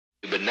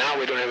But now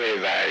we don't have any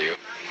value.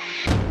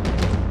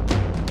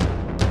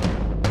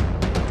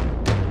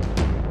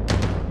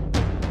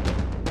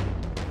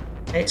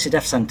 It's a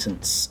death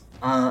sentence.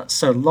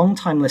 So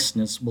long-time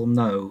listeners will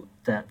know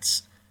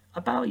that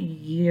about a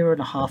year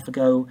and a half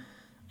ago,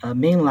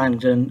 me and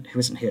Langdon, who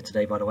isn't here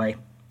today, by the way,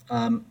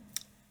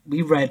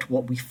 we read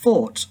what we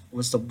thought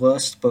was the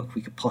worst book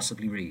we could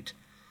possibly read.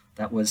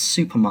 That was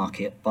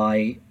Supermarket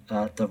by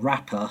the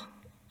rapper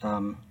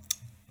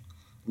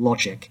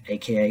Logic,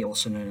 aka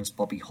also known as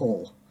Bobby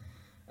Hall.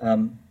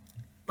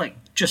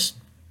 Just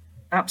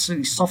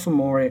absolutely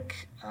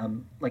sophomoric,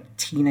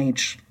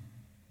 teenage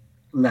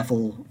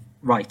level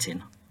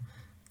writing.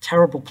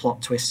 Terrible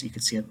plot twists, you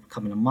could see it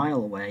coming a mile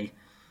away.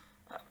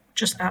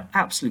 Just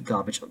absolute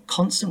garbage.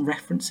 Constant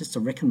references to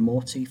Rick and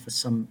Morty for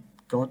some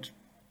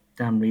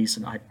goddamn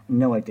reason. I have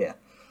no idea.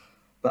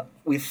 But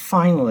we've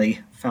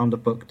finally found a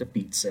book that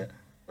beats it.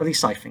 At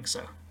least I think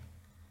so.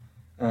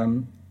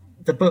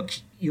 The book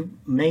you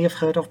may have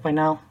heard of by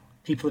now.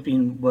 People have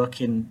been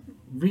working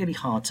really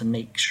hard to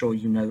make sure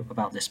you know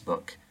about this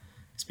book.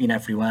 It's been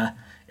everywhere.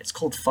 It's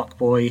called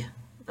Fuckboy.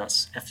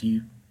 That's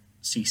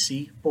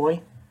F-U-C-C,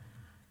 boy.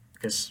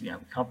 Because, it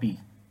can't be...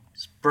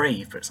 It's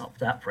brave, but it's not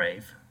that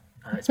brave.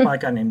 It's by a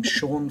guy named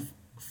Sean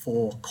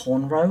for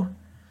Cornrow.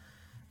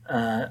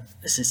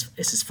 It's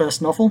his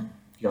first novel.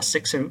 He got a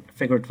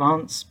six-figure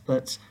advance,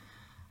 but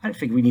I don't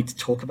think we need to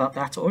talk about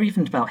that or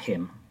even about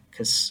him,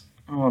 because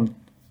I don't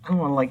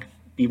want to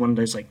be one of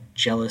those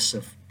jealous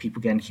of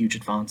people getting huge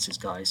advances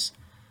guys.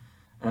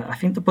 I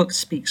think the book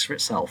speaks for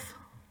itself.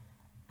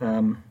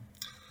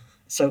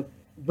 So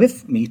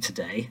with me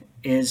today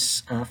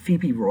is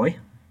Phoebe Roy.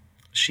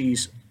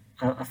 She's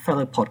a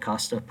fellow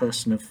podcaster, a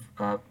person of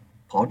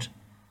Pod.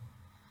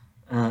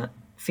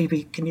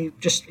 Phoebe, can you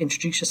just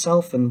introduce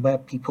yourself and where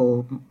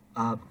people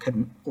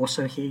can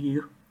also hear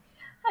you?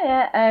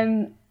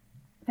 Hiya.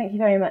 Thank you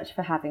very much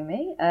for having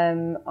me.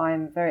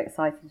 I'm very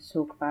excited to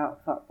talk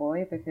about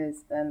Fuckboy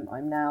because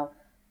I'm now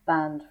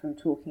banned from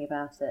talking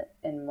about it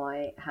in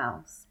my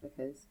house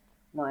because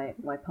my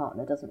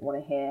partner doesn't want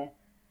to hear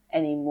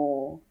any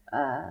more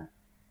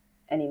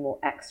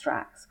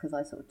extracts, because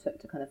I sort of took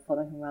to kind of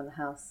follow him around the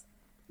house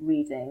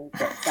reading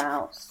bits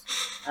out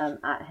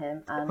at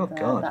him, and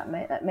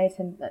that made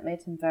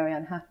him very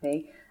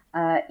unhappy.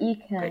 You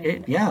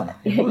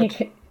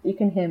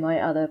can hear my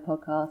other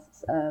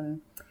podcasts.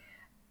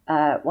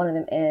 One of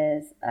them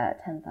is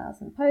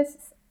 10,000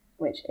 Posts,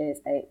 which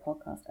is a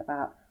podcast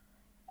about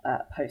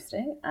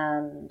posting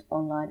and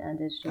online and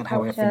digital and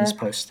how everything's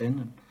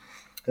posting.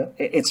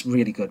 It's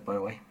really good, by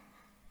the way.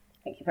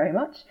 Thank you very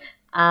much.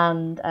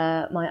 And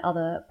my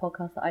other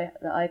podcast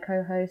that I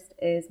co-host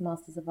is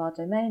Masters of Our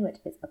Domain, which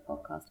is a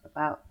podcast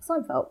about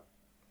Seinfeld.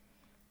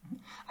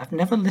 I've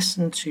never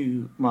listened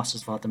to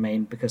Masters of Our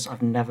Domain because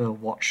I've never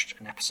watched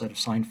an episode of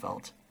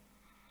Seinfeld.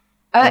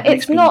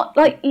 It's not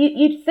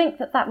you'd think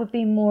that would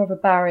be more of a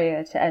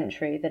barrier to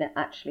entry than it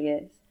actually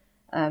is.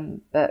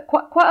 But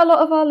quite a lot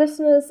of our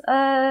listeners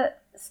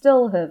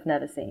still have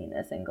never seen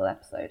a single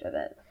episode of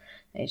it.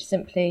 They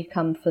simply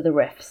come for the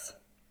riffs.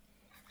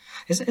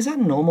 Is that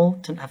normal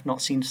to have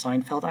not seen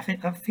Seinfeld? I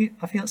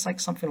feel it's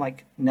like something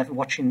like never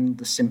watching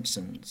The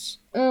Simpsons.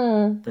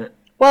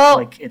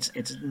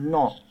 It's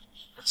not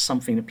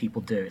something that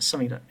people do. It's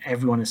something that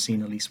everyone has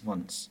seen at least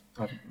once.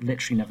 I've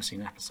literally never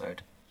seen an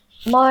episode.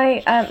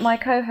 My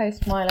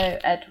co-host Milo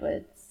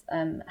Edwards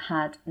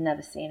had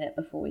never seen it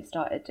before we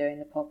started doing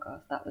the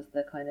podcast. That was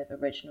the kind of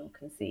original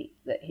conceit,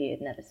 that he had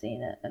never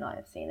seen it and I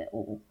have seen it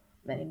all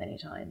many, many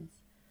times.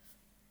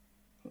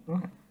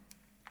 Right.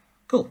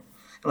 Cool.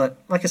 Like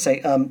I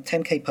say,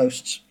 10K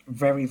Posts,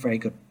 very, very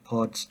good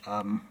pod.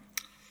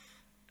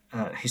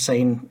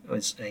 Hussein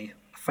was a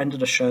friend of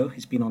the show.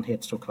 He's been on here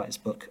to talk about his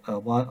book a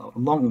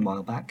long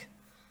while back.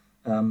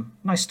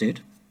 Nice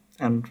dude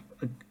and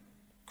a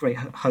great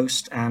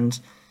host. And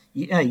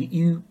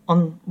you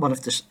on one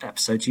of the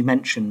episodes you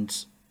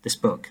mentioned this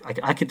book.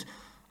 I could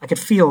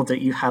feel that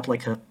you had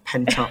a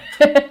pent up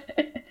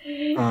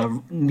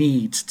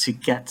need to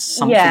get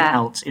something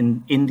out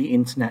in the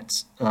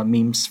internet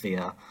meme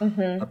sphere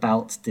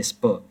about this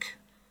book,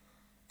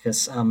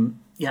 because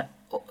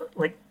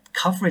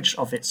coverage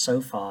of it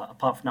so far,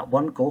 apart from that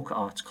one Gawker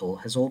article,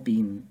 has all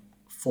been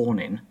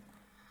fawning.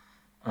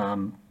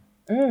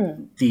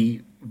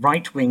 The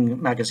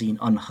right-wing magazine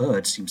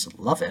Unheard seems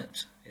to love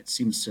it. It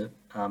seems to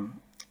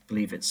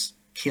believe it's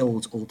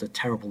killed all the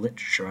terrible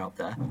literature out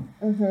there.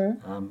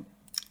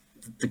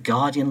 The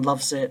Guardian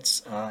loves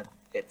it.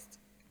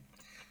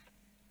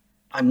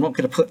 I'm not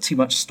going to put too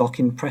much stock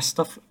in press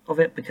stuff of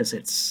it because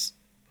it's,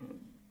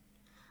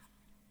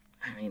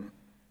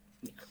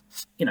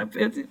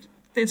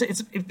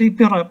 it's been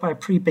built out by a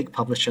pretty big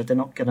publisher. They're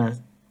not going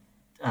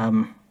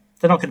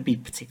to be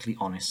particularly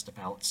honest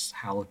about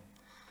how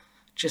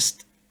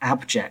just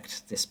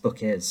abject this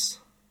book is.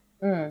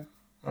 So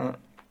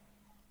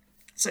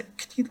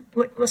could you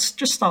let's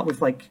just start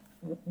with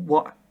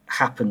what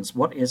happens?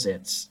 What is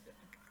it?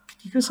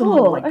 Could you give us a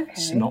little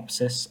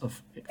synopsis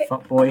of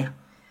Fuckboy?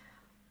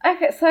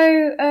 Okay, so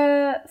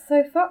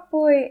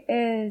Fuckboy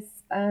is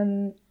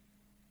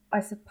I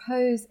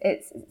suppose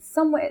it's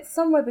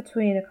somewhere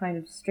between a kind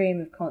of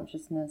stream of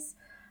consciousness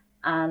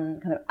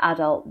and kind of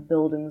adult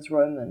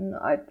Bildungsroman.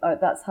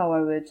 That's how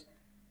I'd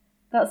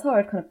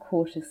kind of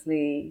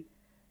cautiously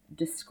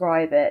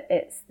describe it.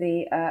 It's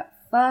the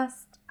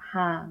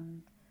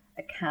first-hand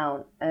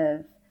account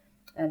of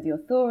the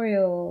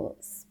authorial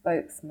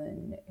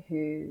spokesman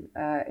who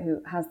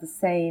has the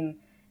same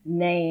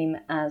name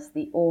as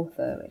the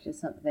author, which is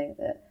something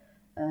that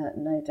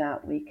no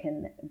doubt we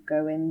can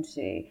go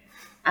into.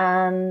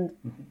 And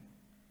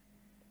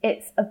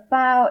it's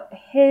about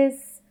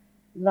his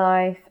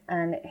life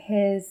and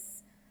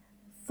his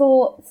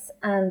thoughts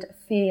and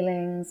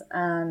feelings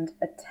and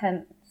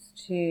attempts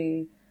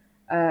to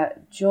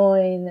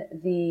join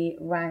the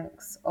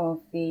ranks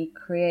of the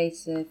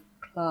creative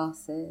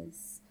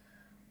classes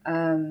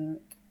in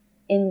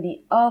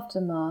the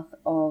aftermath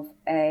of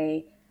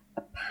a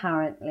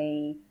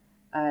apparently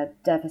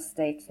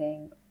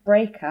devastating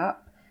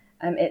breakup.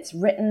 It's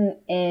written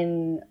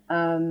in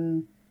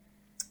a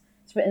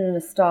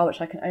style which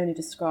I can only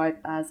describe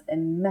as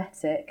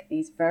emetic.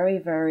 These very,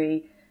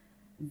 very,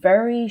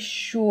 very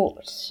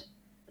short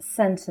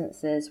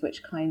sentences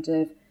which kind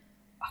of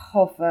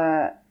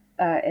hover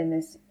in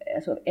this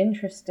sort of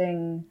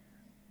interesting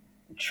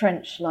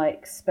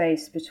trench-like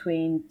space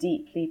between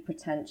deeply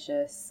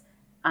pretentious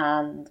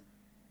and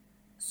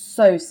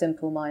so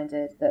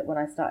simple-minded that when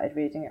I started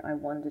reading it, I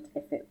wondered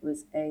if it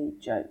was a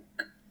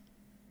joke.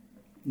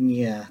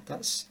 Yeah,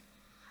 that's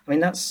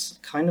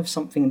kind of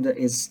something that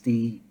is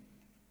the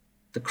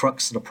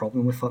crux of the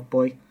problem with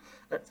Fuckboy.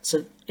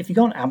 So if you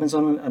go on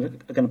Amazon and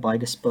are going to buy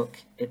this book,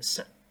 it's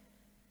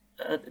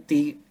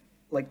the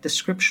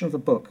description of the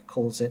book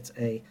calls it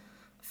a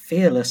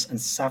fearless and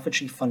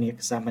savagely funny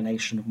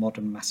examination of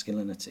modern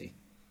masculinity,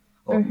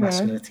 or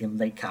masculinity in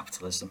late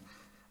capitalism.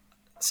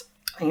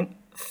 So,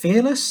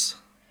 fearless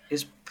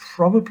is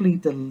probably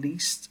the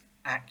least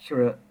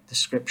accurate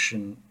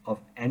description of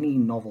any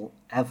novel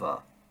ever.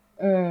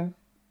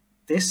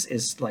 This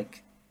is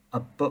like a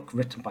book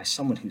written by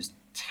someone who's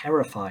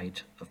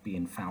terrified of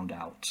being found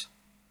out.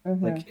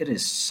 Like, it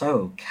is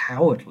so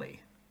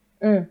cowardly.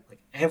 Like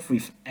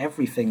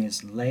everything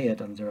is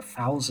layered under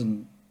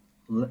 1,000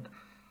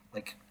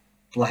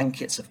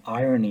 blankets of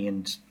irony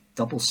and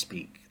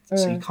doublespeak.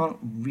 So you can't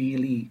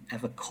really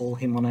ever call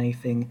him on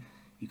anything.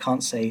 You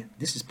can't say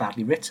this is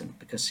badly written,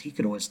 because he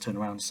could always turn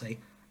around and say,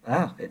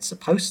 it's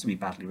supposed to be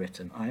badly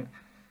written.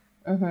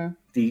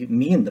 The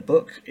me in the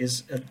book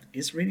is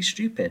really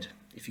stupid.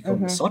 If you call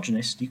him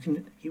misogynist,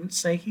 he would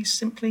say he's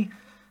simply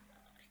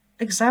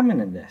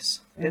examining this.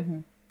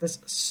 There's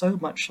so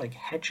much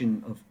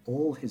hedging of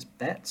all his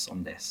bets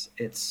on this.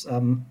 It's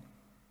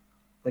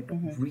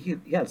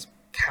really, it's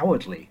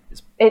cowardly.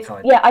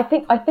 I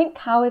think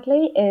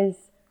cowardly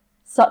is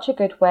such a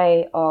good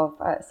way of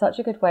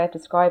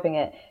describing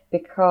it,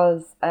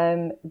 because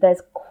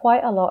there's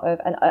quite a lot of,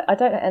 and I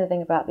don't know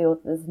anything about the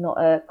author. This is not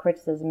a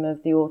criticism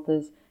of the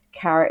author's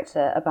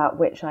character, about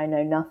which I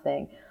know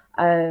nothing.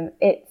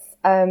 It's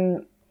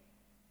a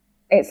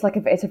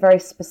very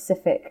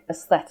specific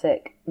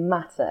aesthetic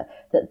matter,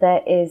 that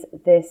there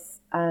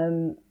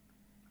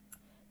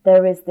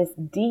is this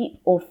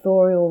deep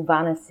authorial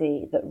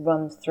vanity that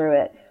runs through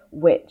it,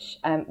 which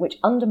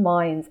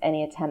undermines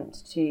any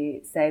attempt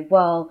to say,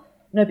 well,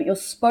 no, but you're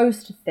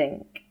supposed to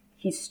think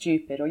he's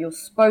stupid, or you're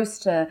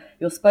supposed to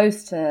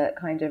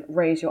kind of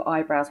raise your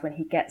eyebrows when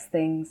he gets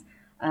things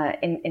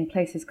in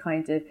places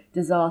kind of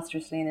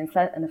disastrously and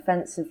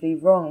offensively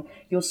wrong.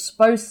 You're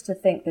supposed to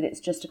think that it's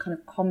just a kind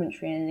of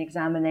commentary and an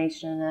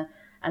examination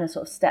and a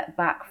sort of step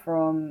back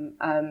from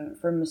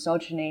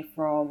misogyny,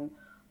 from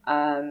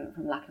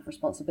lack of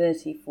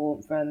responsibility,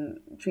 from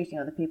treating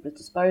other people as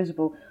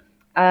disposable.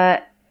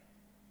 But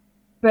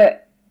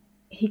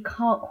he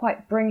can't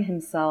quite bring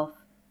himself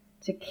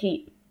to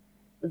keep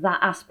that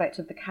aspect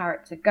of the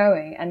character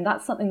going, and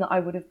that's something that I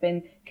would have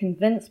been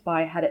convinced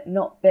by had it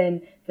not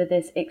been for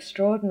this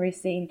extraordinary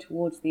scene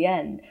towards the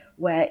end,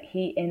 where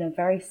he, in a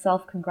very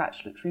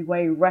self-congratulatory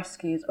way,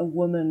 rescues a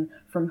woman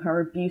from her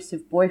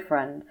abusive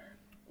boyfriend,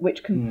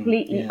 which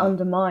completely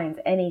undermines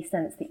any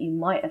sense that you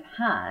might have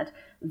had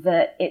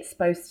that it's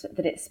supposed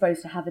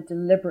to have a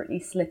deliberately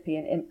slippery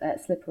and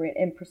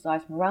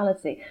imprecise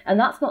morality. And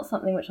that's not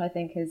something which I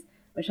think is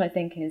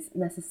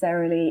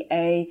necessarily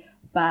a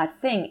bad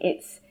thing.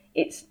 It's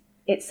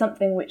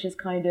something which has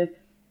kind of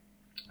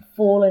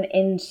fallen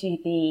into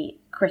the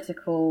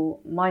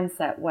critical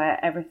mindset where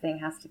everything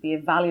has to be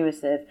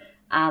evaluative,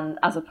 and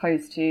as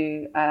opposed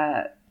to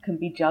can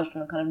be judged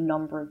on a kind of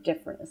number of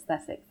different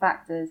aesthetic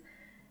factors.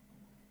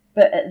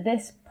 But at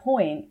this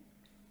point,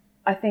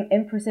 I think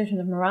imprecision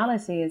of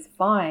morality is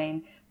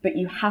fine, but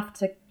you have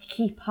to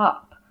keep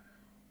up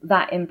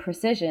that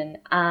imprecision,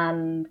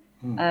 and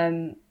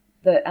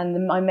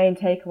my main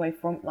takeaway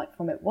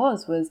from it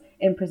was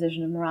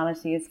imprecision of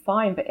morality is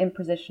fine, but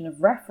imprecision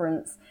of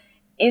reference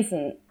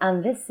isn't.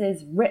 And this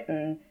is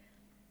written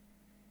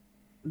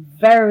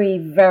very,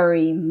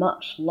 very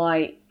much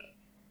like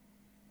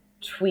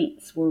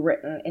tweets were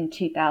written in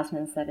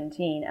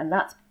 2017, and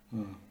that's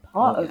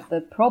part of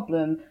the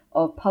problem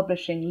of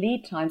publishing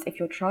lead times, if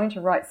you're trying to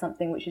write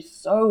something which is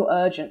so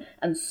urgent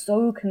and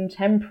so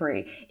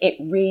contemporary, it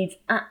reads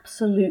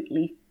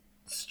absolutely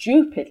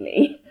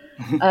stupidly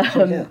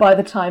by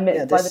the time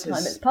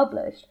it's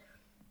published.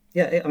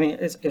 Yeah, I mean,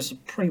 it was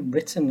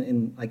pre-written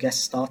in, I guess,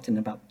 starting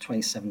about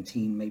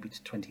 2017, maybe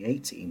to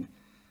 2018.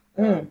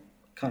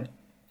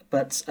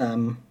 But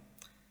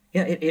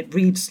it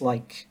reads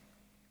like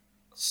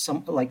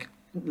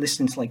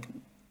listening to like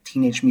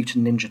Teenage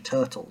Mutant Ninja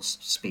Turtles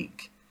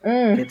speak.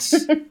 It's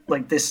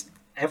like this.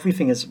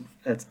 Everything is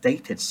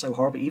dated so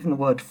horribly. Even the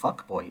word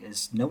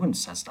fuckboy no one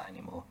says that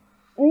anymore.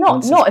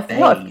 Not if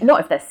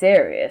they're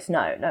serious.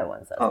 No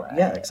one says that.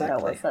 Yeah, exactly.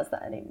 No one says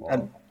that anymore.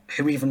 And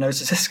who even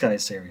knows if this guy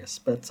is serious?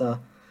 But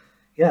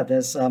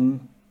there's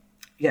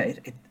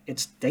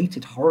it's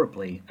dated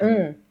horribly.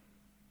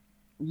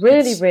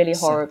 Really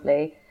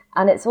horribly,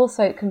 and it's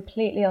also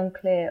completely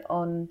unclear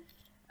on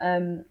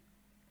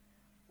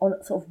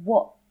sort of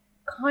what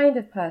kind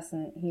of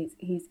person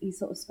he's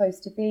sort of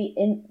supposed to be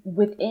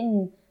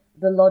within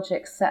the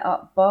logic set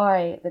up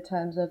by the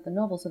terms of the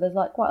novel. So there's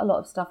like quite a lot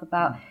of stuff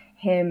about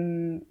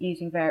him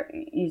using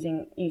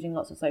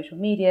lots of social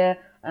media.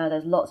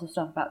 There's lots of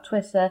stuff about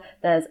Twitter.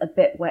 There's a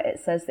bit where it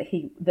says that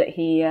he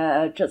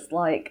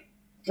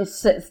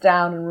just sits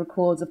down and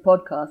records a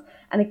podcast.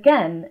 And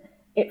again,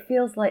 it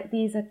feels like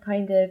these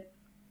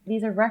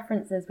are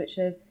references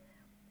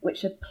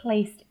which are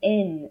placed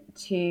in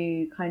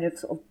to kind of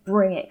sort of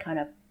bring it kind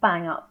of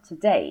bang up to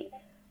date.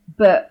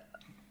 But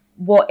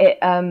what it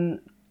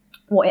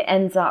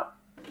ends up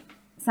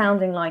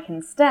sounding like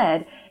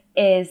instead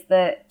is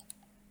that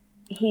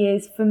he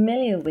is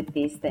familiar with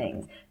these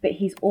things, but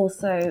he's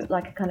also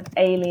like a kind of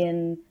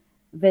alien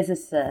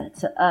visitor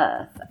to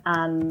Earth,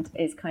 and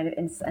is kind of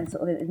and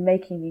sort of is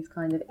making these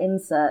kind of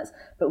inserts,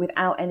 but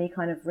without any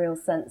kind of real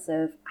sense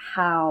of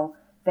how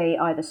they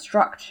either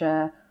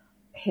structure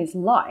his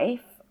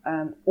life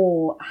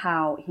or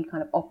how he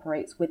kind of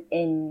operates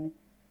within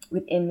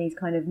these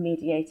kind of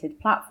mediated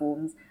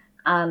platforms.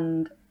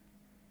 And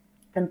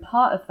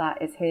part of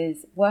that is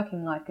his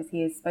working life, because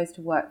he is supposed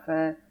to work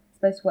for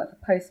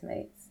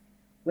Postmates,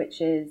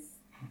 which is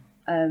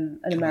an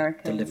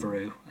American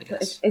Deliveroo, I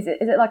guess. Is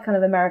it like kind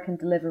of American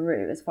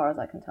Deliveroo? As far as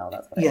I can tell,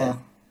 that's what it is.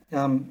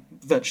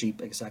 Virtually,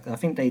 exactly. I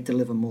think they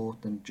deliver more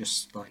than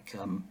just like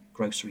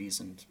groceries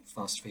and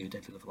fast food. They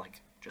deliver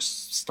like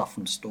just stuff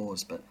from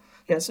stores. But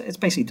yeah, it's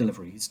basically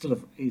delivery.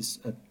 He's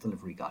a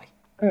delivery guy.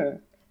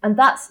 And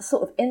that's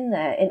sort of in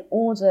there in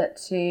order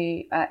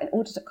to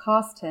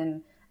cast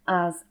him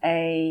as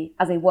a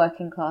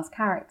working class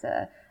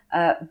character.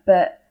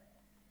 But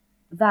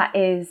that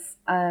is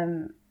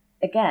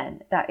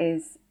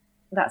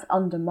that's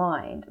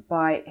undermined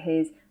by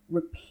his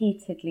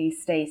repeatedly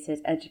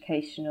stated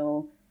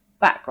educational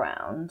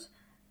background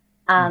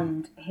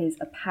and his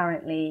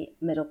apparently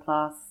middle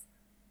class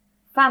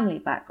family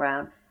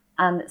background.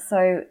 And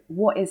so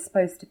what is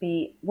supposed to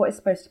be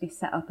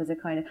set up as a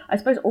kind of, I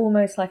suppose,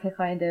 almost like a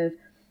kind of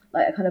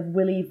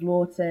Willie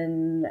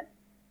Vlorton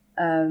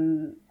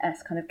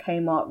esque kind of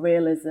Kmart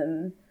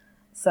realism.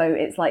 So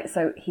it's like,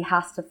 so he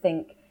has to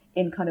think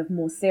in kind of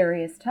more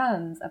serious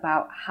terms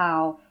about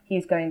how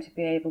he's going to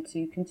be able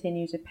to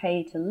continue to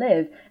pay to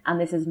live. And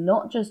this is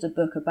not just a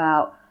book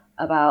about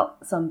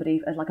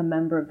somebody as like a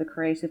member of the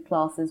creative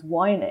classes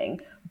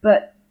whining,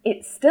 but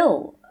it's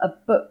still a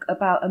book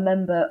about a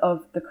member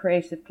of the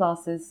creative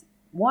classes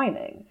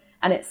whining.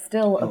 And it's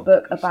still a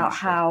book about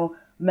how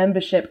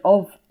membership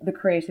of the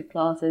creative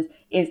classes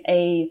is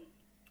a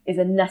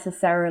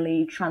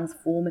necessarily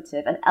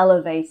transformative and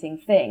elevating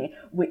thing,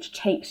 which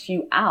takes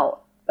you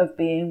out of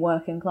being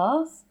working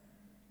class.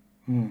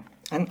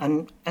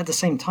 And at the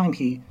same time,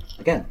 he,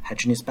 again,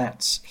 hedging his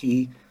bets,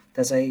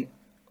 there's a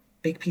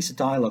big piece of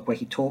dialogue where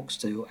he talks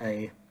to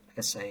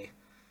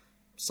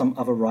some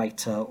other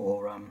writer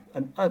or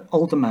an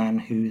older man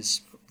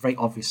who's very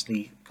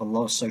obviously got a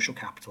lot of social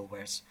capital,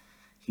 whereas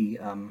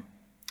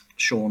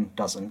Sean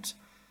doesn't.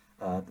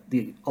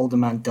 The older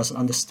man doesn't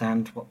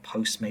understand what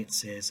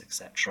Postmates is,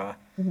 etc.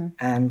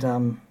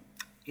 And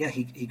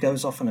he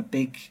goes off on a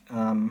big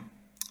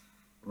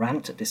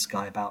rant at this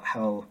guy about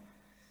how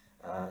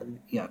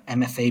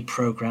MFA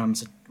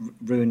programs are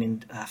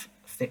ruining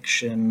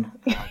fiction.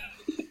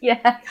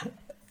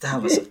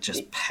 That was a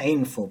just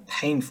painful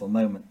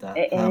moment. That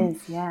it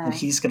is, yeah. And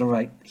he's gonna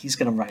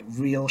write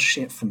real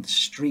shit from the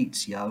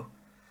streets, yo.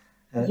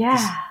 There's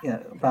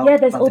about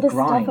all this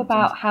grind stuff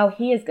about how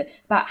he is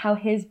about how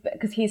his,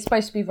 because he's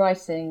supposed to be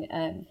writing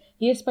a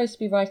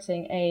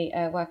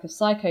work of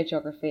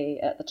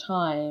psychogeography at the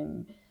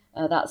time.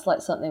 That's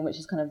like something which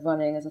is kind of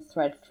running as a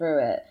thread through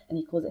it, and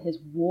he calls it his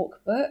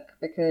walk book,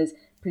 because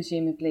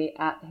presumably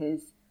at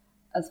his,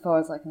 as far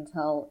as I can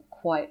tell,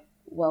 quite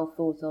well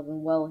thought of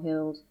and well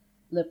heeled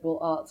liberal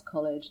arts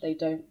college, they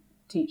don't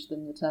teach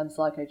them the term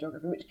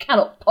psychogeography, which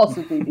cannot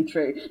possibly be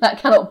true. That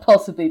cannot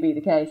possibly be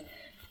the case.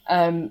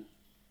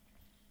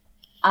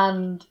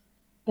 And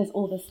there's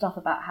all this stuff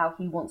about how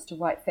he wants to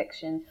write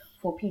fiction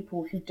for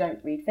people who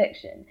don't read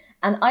fiction.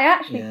 And I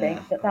actually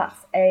think that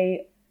that's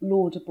a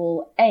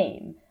laudable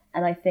aim.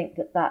 And I think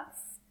that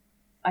that's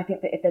I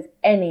think that if there's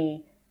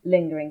any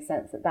lingering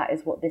sense that that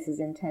is what this is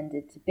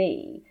intended to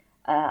be,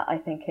 I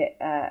think it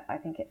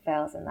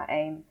fails in that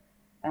aim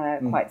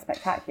quite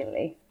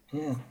spectacularly.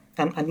 Yeah,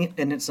 and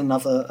it's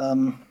another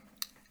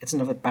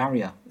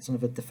barrier, it's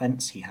another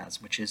defense he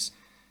has, which is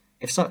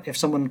if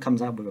someone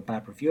comes out with a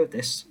bad review of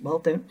this, well,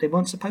 they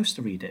weren't supposed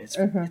to read it.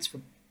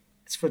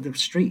 It's for the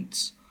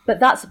streets. But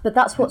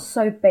that's what's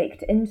so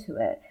baked into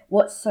it.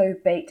 What's so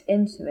baked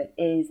into it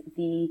is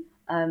the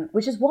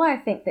which is why I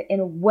think that in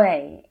a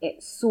way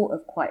it's sort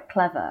of quite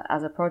clever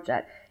as a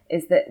project.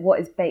 Is that what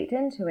is baked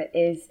into it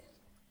is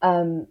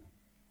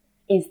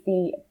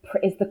the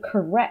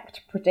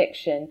correct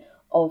prediction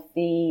of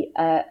the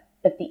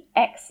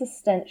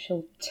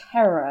existential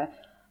terror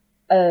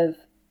of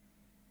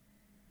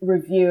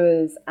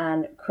reviewers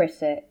and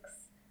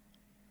critics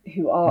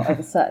who are of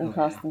a certain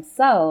class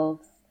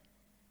themselves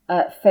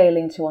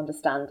failing to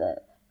understand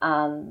it.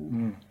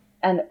 And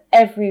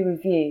every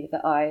review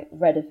that I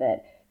read of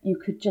it, you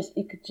could just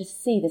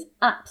see this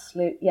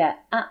absolute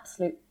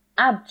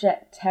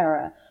abject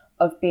terror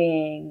of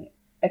being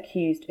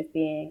accused of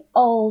being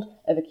old,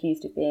 of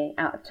accused of being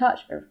out of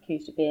touch, or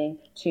accused of being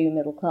too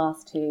middle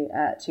class to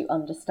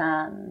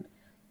understand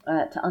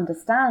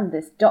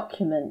this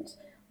document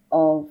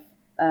of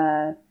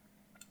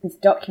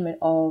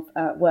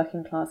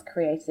working class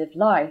creative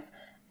life.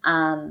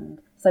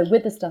 And so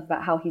with the stuff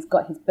about how he's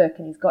got his book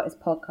and he's got his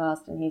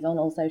podcast and he's on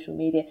all social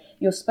media,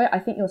 I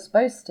think you're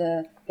supposed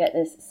to get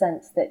this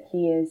sense that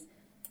he's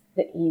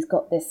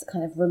got this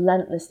kind of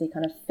relentlessly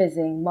kind of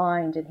fizzing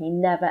mind and he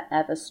never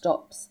ever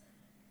stops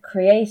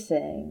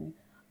creating.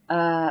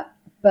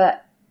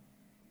 But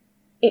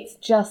it's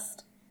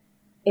just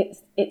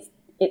it's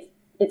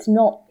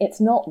not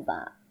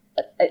that.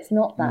 It's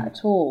not that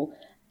at all.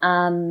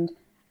 And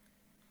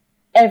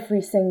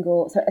every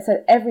single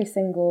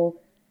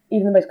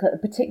even the most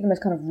particular,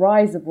 most kind of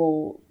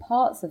risible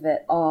parts of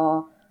it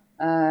are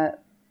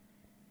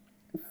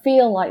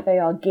feel like they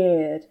are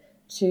geared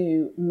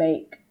to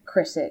make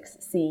critics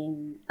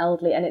seem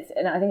elderly, and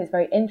I think it's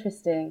very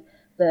interesting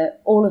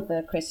that all of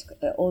the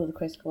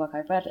critical work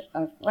I've read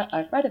of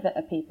it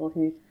are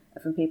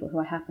from people who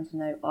I happen to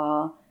know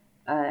are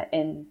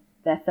in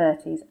their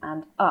 30s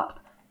and up,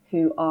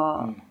 who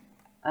are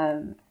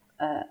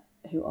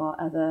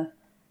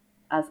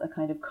as a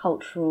kind of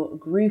cultural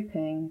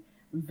grouping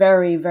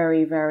very,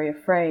 very, very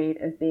afraid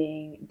of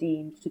being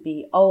deemed to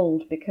be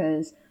old,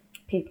 because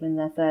people in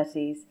their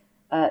 30s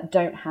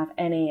don't have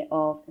any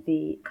of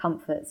the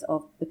comforts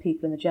of the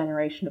people in the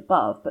generation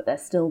above, but they're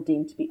still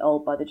deemed to be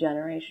old by the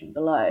generation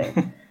below.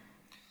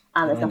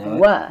 And there's nothing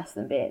worse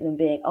than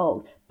being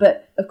old.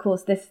 But of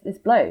course, this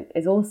bloke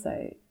is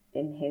also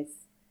in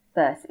his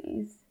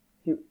 30s.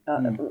 The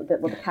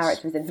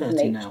character is in his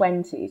late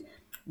 20s,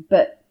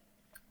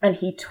 and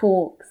he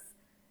talks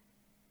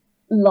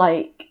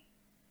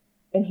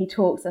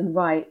and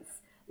writes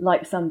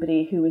like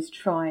somebody who is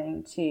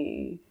trying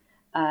to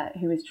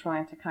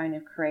kind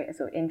of create a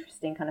sort of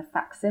interesting kind of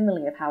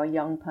facsimile of how a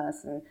young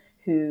person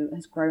who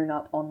has grown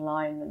up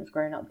online and has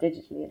grown up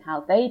digitally and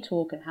how they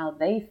talk and how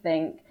they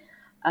think.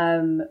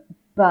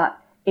 But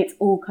it's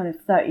all kind of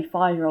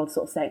 35-year-olds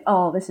sort of saying,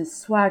 oh, this is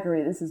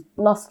swaggery, this is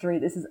blustery,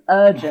 this is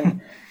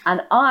urgent.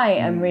 And I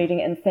am reading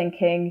it and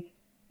thinking,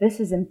 this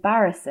is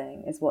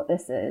embarrassing, is what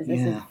this is.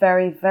 This is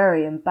very,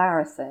 very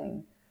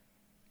embarrassing.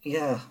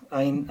 Yeah,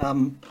 I mean,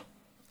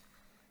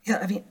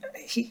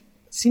 he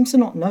seems to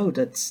not know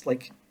that,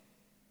 like,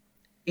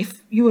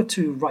 if you were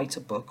to write a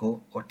book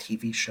or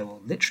TV show or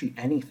literally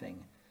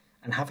anything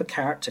and have a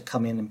character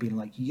come in and be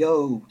like,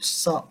 yo,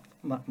 sup,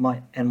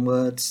 my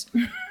N-words,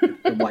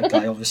 the white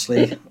guy,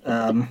 obviously,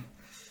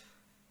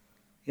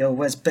 yo,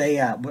 where's Bay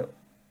at?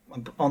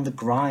 I'm on the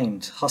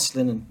grind,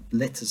 hustling and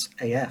lit as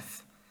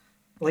AF.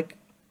 Like,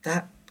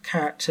 that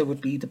character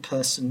would be a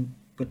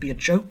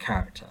joke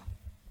character.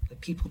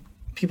 Like, people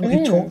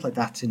who talk like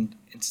that in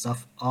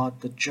stuff are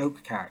the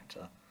joke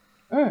character.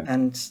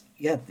 And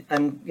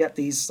yet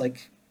these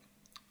like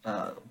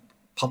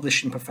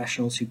publishing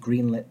professionals who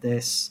greenlit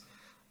this,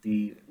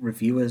 the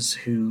reviewers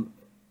who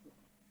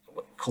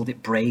called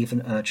it brave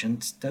and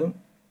urgent, don't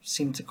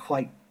seem to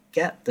quite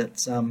get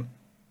that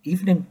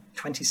even in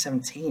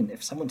 2017,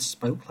 if someone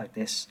spoke like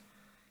this,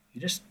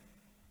 you just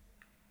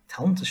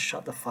tell them to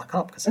shut the fuck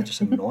up because they're just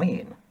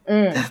annoying.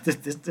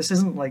 This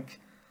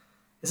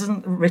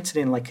isn't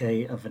written in like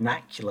a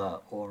vernacular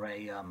or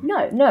a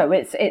No,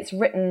 it's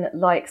written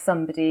like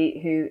somebody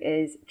who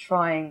is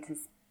trying to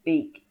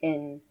speak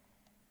in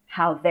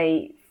how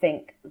they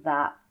think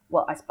that.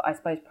 Well, I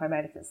suppose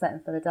primarily if it's set in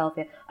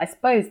Philadelphia, I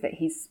suppose that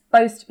he's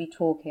supposed to be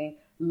talking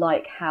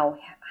like how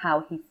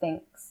he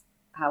thinks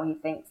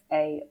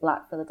a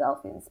Black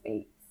Philadelphian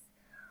speaks.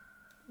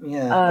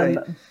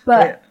 Yeah,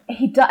 but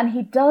he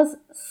does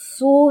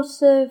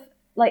sort of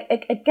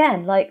like,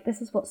 again, like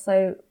this is what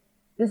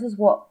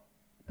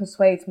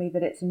persuades me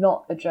that it's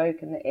not a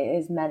joke and that it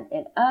is meant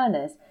in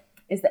earnest,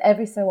 is that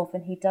every so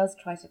often he does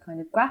try to kind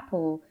of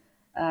grapple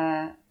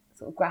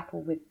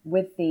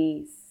with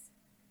these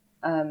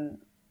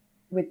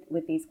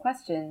with these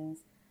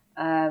questions,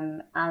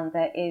 and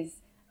there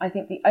is, I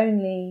think the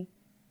only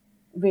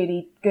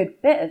really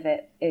good bit of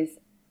it is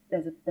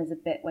there's a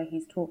bit where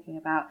he's talking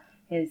about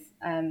his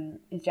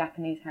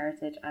Japanese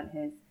heritage and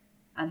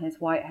his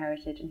white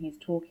heritage, and he's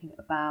talking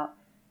about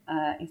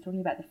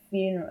the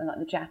funeral, like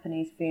the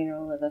Japanese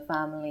funeral of a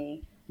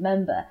family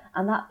member,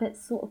 and that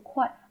bit's sort of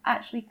quite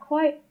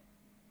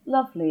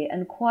lovely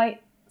and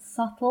quite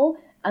subtle,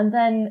 and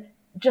then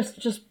just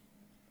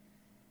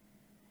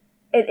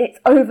it's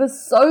over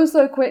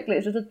so quickly.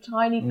 It's just a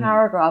tiny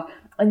paragraph,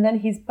 and then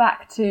he's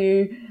back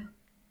to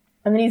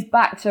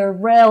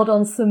railed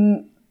on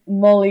some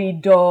Molly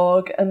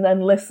Dog and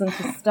then listen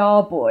to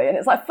Starboy. And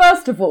it's like,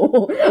 first of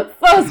all,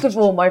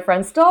 my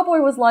friend,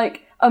 Starboy was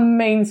like a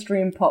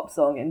mainstream pop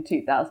song in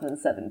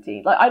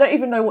 2017. Like, I don't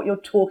even know what you're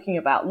talking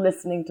about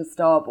listening to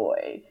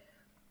Starboy.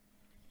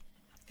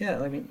 Yeah,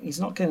 I mean, he's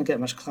not going to get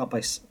much clout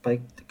by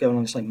going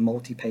on this like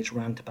multi-page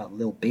rant about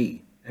Lil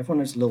B. Everyone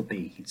knows Lil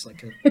B. He's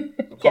like a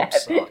pop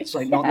star. It's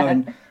like not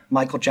knowing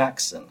Michael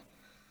Jackson.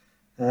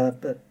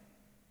 But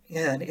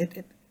yeah,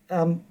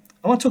 I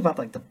want to talk about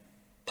like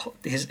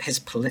his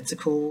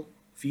political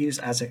views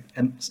as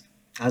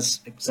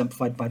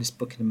exemplified by this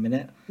book in a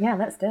minute. Yeah,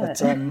 let's do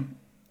it.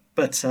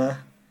 But I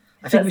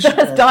think we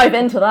should dive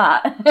into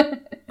that.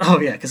 Oh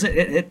yeah, because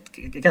it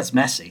gets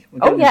messy.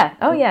 Oh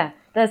yeah.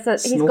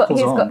 He's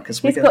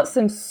got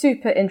some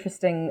super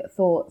interesting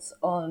thoughts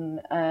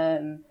on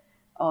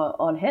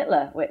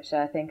Hitler, which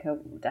I think are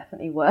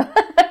definitely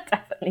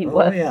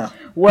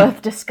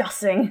worth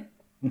discussing.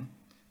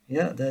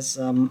 Yeah, there's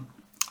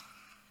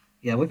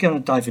we're going to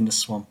dive into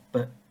Swamp,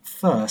 but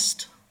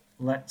first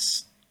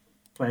let's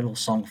play a little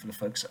song for the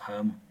folks at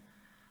home.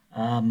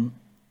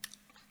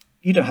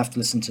 You don't have to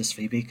listen to this,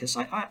 Phoebe, because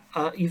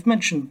you've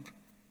mentioned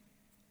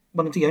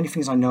one of the only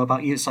things I know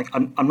about you. It's like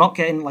I'm not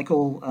getting like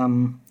all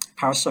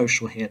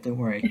parasocial here, don't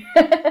worry.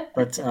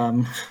 But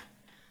one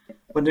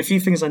of the few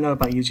things I know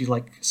about you is you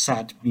like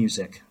sad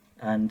music,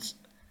 and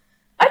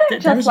I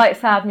don't just like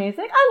sad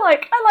music. I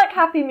like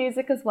happy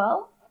music as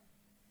well.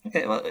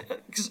 Okay, well,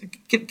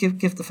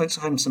 give the folks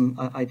at home some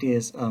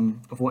ideas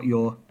of what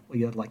your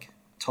like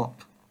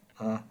top,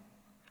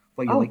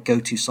 what your like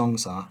go-to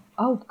songs are.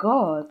 Oh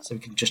God! So we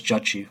can just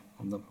judge you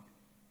on them.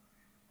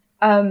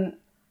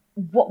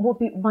 What would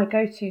be my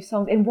go-to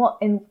song? In what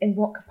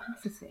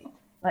capacity?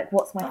 Like,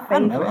 what's my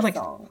favorite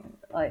song?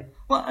 Like,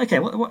 well, okay.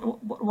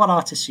 What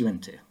artists are you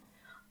into?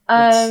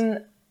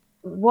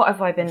 What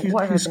have I been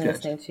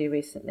listening to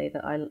recently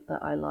that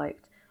I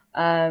liked?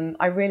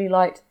 I really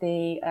liked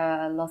the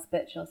Los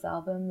Bichos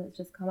album that's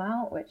just come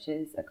out, which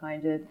is a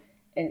kind of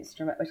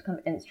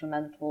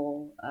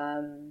instrumental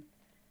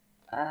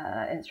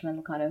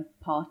kind of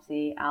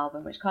party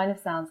album, which kind of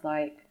sounds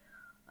like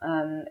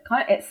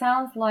it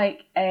sounds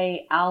like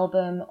a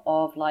album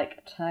of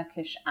like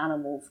Turkish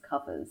Animals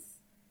covers,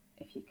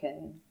 if you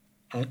can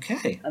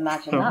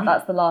imagine that. Right.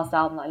 That's the last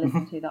album that I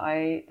listened to that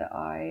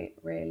I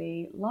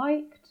really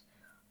liked.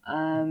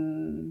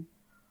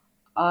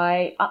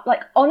 I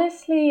like,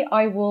 honestly,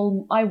 I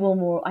will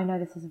more. I know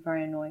this is a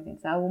very annoying thing,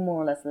 so I will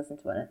more or less listen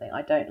to anything.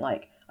 I don't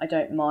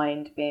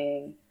mind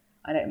being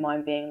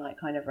like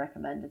kind of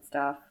recommended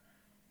stuff.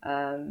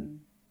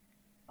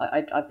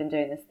 I've been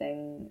doing this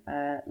thing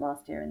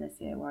last year and this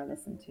year where I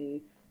listen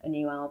to a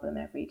new album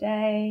every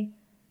day.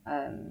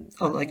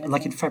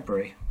 Like in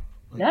February.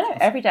 No,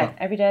 every day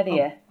of the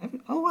year.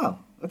 Oh wow,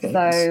 okay.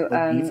 So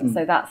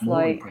that's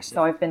like impressive.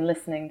 So I've been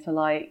listening to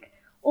like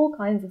all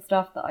kinds of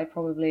stuff that I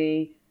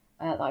probably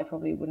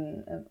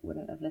wouldn't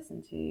have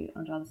listened to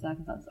under other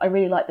circumstances. I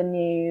really like the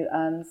new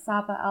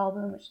Saba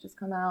album, which just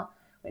come out,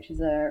 which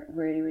is a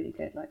really, really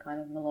good like kind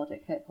of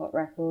melodic hip hop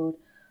record.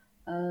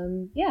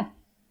 Yeah.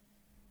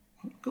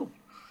 Cool.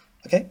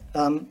 Okay.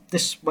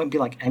 This won't be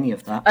like any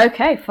of that.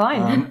 Okay,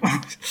 fine.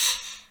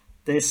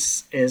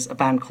 This is a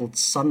band called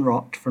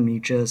Sunrot from New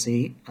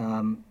Jersey.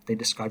 They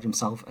describe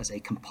themselves as a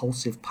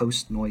compulsive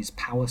post-noise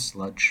power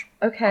sludge.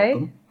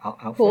 Okay.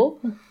 Outfit. Cool.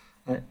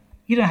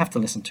 You don't have to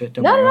listen to it.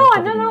 Don't no,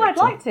 worry. No. I'd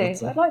like to.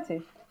 I'd like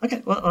to.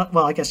 Okay. Well,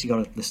 I guess you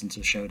got to listen to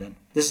the show then.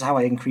 This is how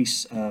I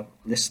increase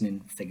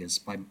listening figures,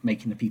 by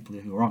making the people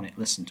who are on it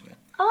listen to it.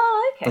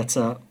 Oh, okay. But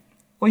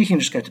or you can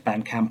just go to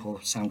Bandcamp or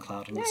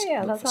SoundCloud and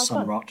look for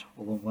Sunrot,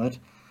 or one word.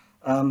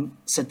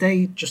 So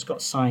they just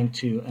got signed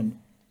to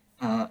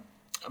a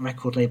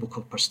record label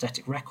called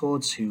Prosthetic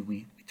Records, who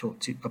we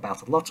talked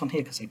about a lot on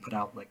here because they put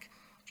out like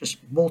just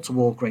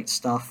wall-to-wall great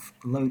stuff.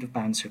 A load of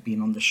bands who've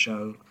been on the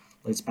show,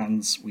 loads of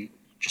bands we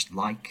just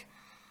like.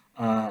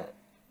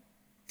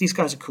 These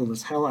guys are cool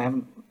as hell. I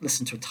haven't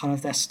listened to a ton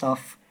of their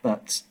stuff,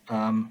 but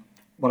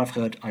what I've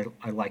heard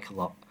I like a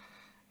lot.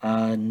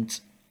 And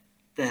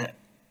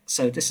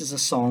so this is a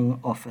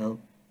song off an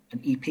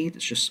EP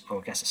that's just, or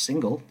I guess a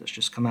single that's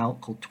just come out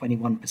called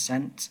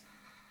 21%,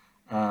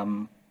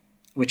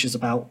 which is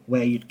about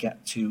where you'd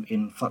get to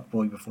in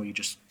Fuckboy before you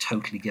just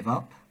totally give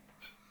up.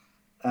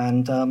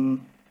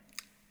 And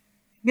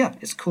yeah,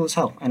 it's cool as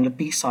hell. And the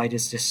B-side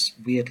is this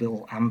weird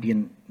little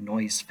ambient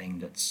noise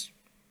thing is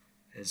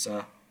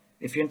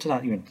if you're into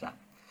that, you're into that.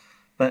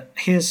 But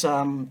here's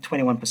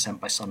 21%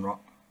 by Sunrot.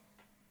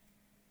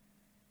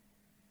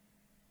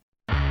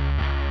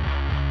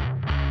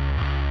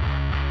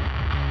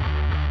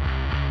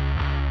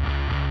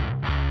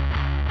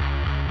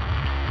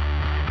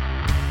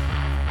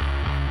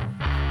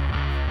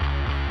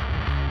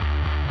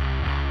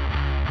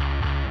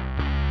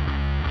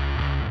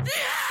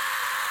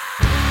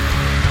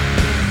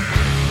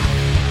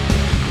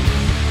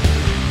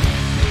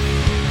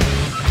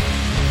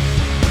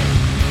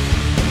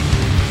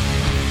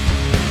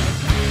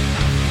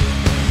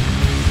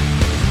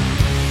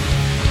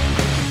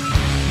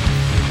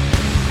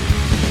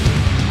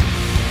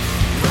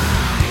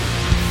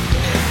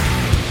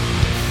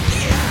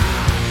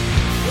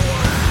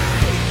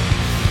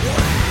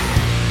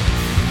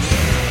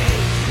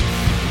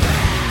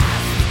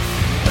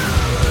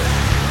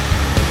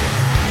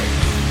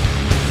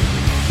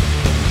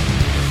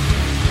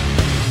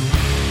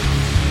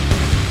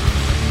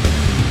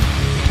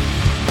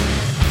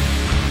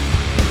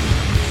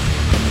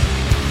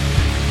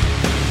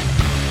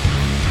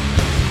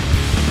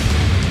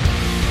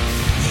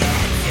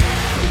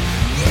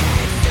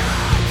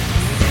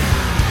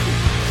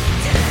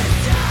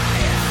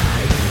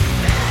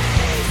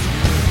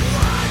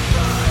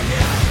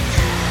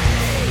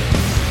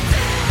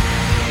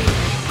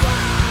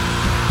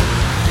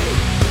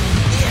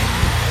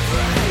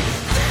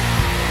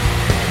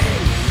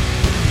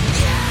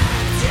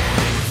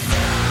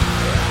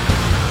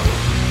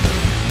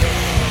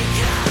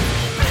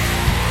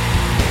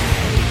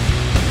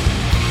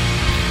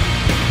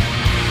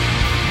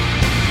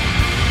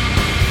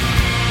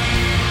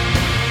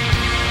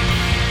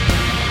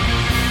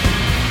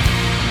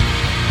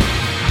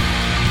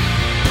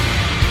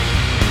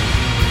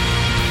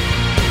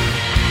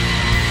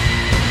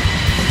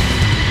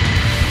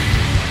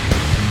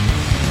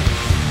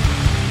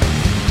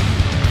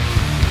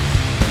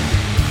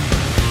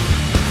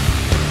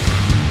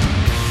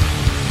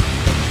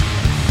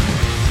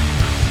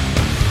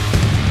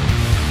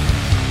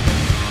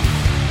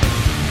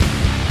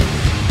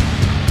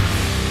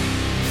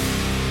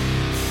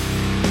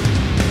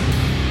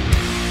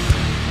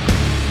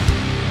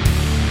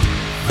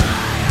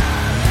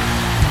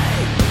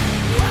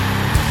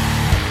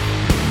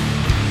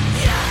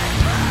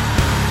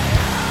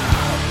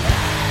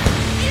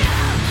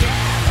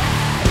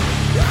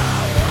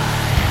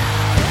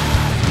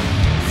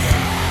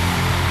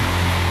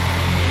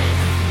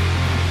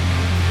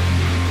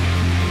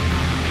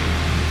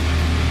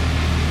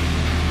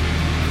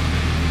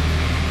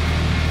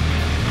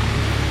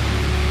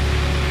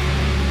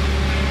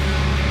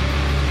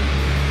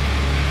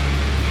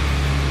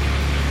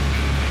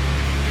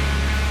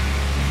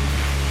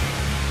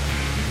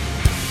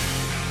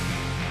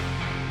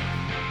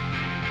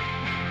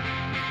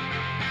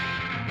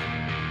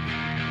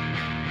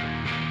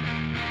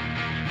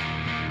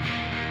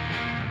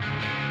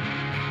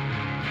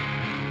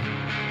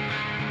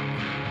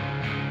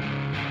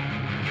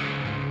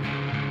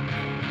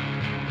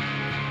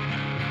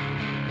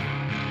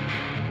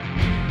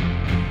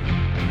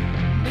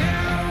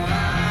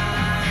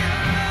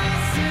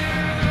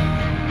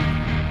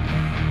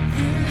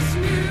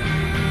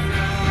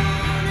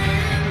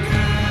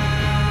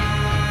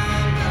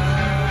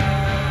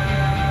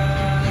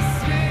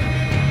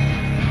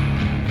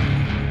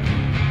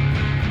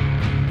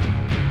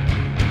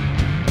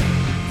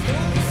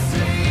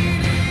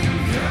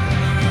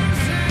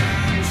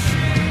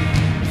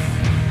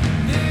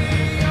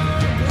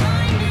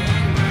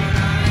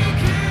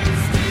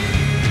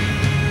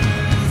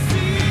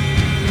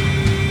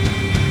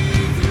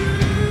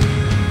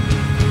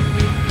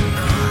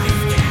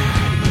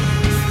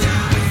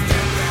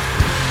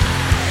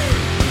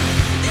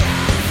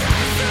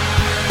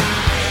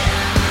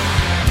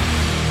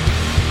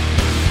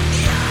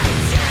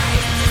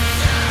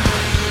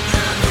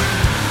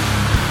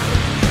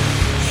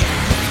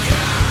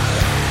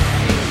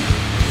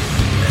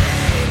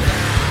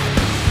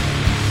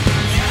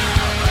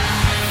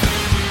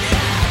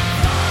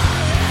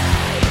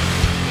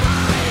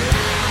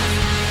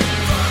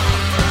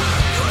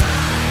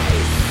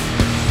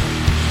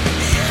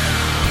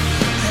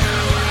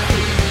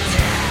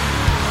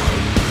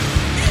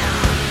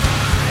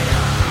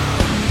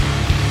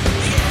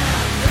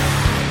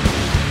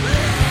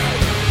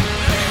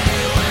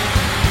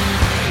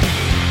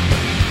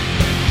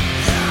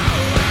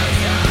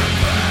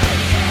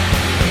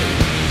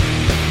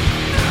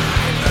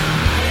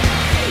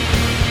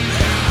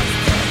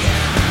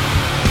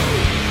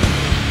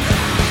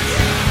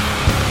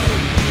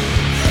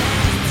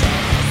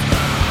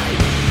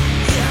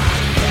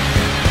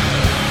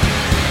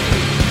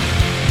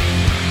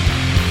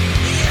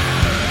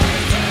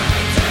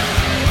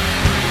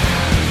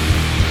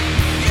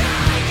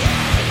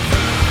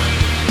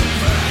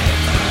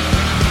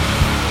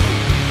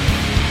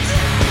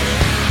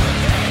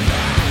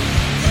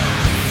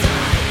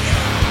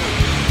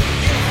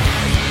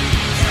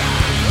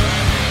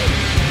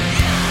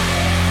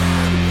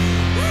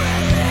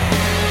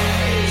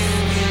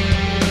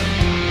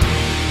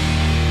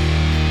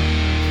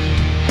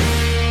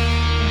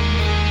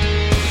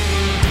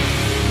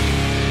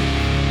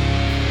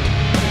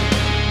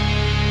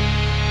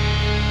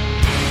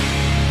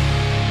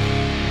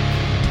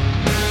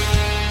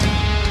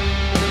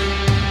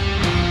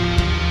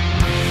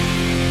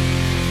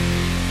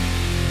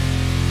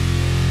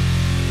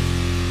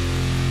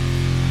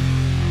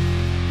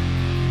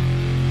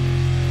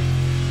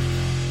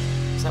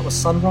 So that was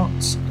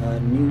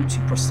Sunrot, new to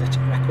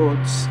Prosthetic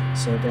Records.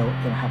 So they're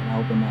going to have an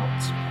album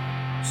out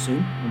soon,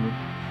 and we'll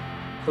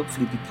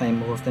hopefully be playing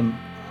more of them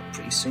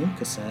pretty soon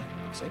because they're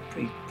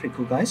pretty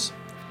cool guys.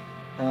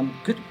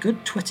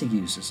 Good Twitter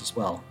users as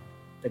well.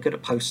 They're good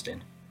at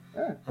posting.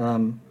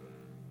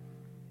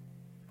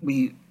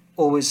 We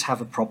always have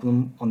a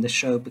problem on this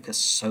show because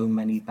so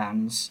many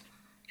bands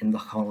in the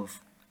whole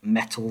of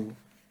metal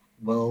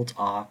world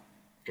are,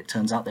 it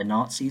turns out, they're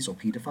Nazis or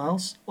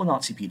paedophiles, or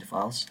Nazi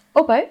paedophiles.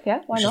 Or both,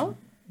 yeah, why not?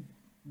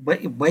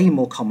 Way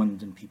more common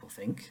than people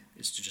think,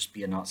 is to just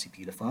be a Nazi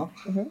paedophile.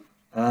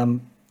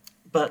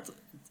 But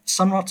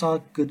Sunrot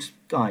are good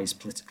guys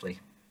politically.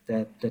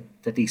 They're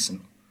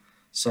decent.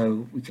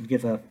 So we can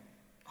give a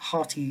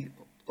hearty,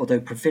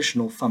 although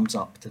provisional, thumbs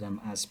up to them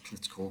as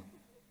political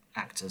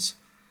actors.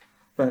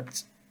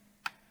 But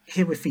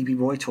here with Phoebe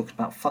Roy talking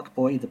about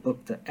Fuckboy, the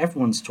book that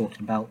everyone's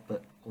talking about,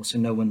 but also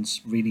no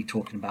one's really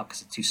talking about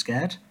because they're too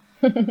scared.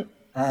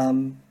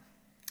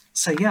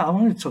 So yeah, I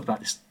wanted to talk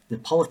about the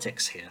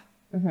politics here,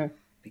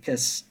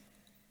 because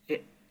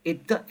it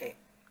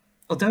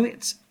although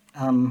it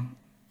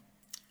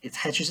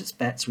hedges its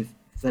bets with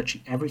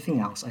virtually everything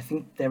else, I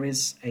think there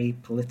is a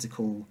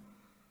political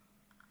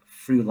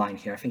through line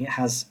here. I think it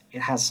has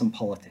some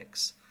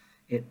politics.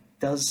 It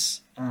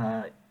does.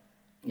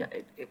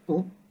 It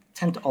will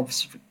tend to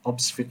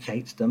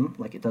obfuscate them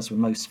like it does with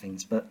most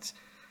things, but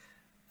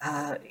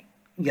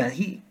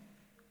he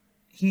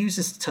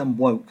uses the term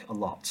woke a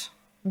lot,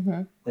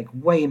 like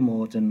way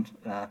more than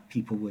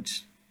people would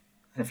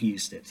have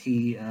used it.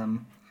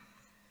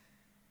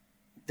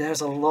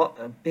 There's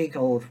a big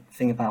old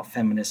thing about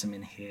feminism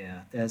in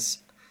here.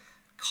 There's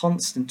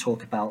constant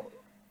talk about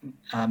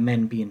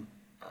men being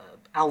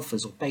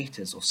alphas or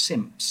betas or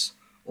simps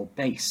or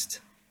based.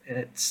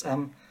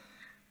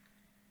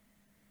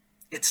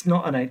 It's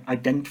not an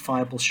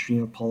identifiable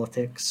stream of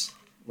politics,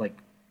 like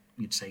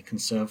you'd say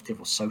conservative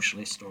or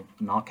socialist or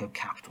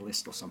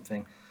anarcho-capitalist or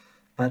something,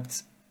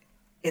 but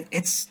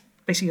it's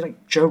basically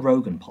like Joe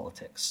Rogan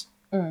politics.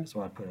 That's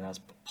what I put it as.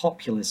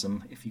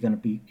 Populism, if you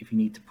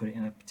need to put it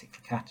in a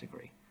particular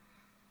category.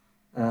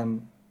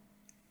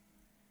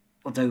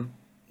 Although,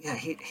 yeah,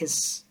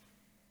 his.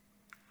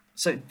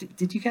 So,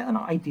 did you get an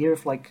idea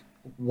of like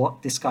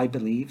what this guy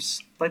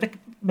believes? Like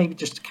maybe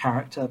just a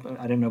character, but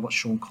I don't know what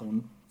Sean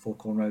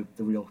Falcorn,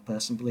 the real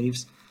person,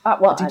 believes.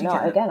 Well, I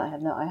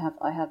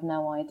have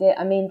no idea.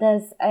 I mean, there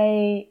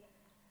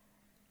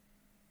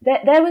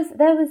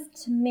was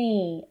to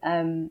me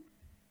a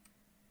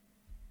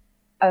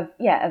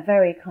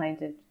very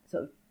kind of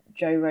sort of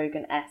Joe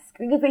Rogan-esque,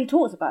 because he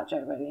talks about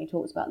Joe Rogan, he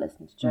talks about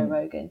listening to Joe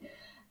Rogan,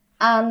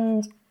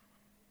 and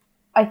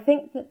I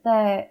think that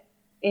there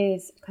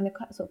is kind of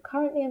sort of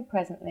currently and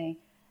presently,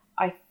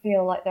 I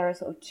feel like there are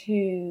sort of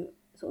two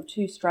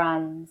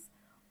strands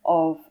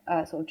of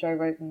sort of Joe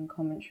Rogan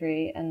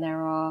commentary, and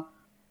there are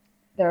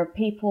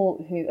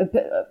people who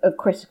of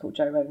critical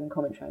Joe Rogan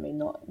commentary. I mean,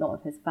 not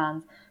of his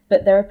fans,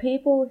 but there are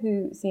people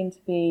who seem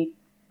to be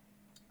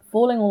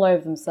falling all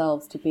over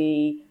themselves to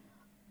be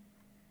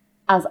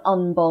as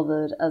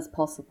unbothered as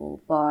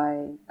possible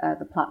by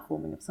the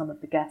platforming of some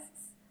of the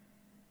guests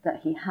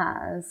that he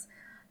has,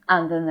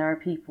 and then there are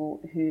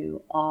people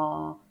who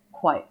are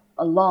quite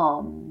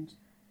alarmed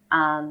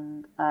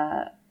and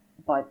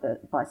by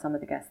some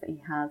of the guests that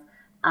he has,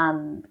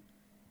 and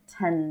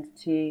tend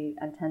to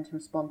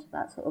respond to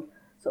that sort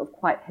of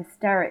quite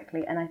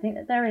hysterically. And I think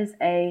that there is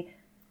a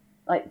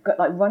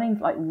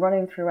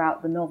running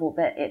throughout the novel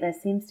that there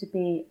seems to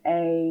be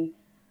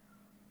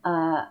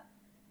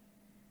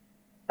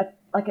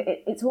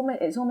it's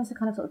almost a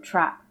kind of sort of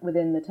trap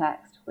within the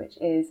text, which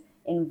is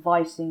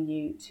inviting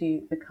you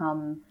to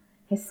become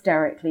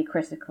hysterically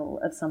critical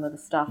of some of the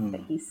stuff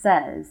that he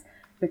says,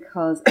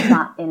 because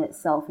that in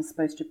itself is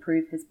supposed to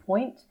prove his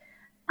point.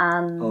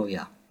 And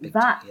huge.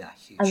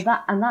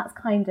 That's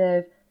kind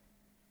of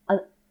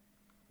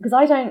because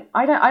I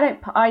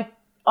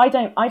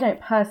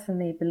don't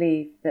personally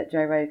believe that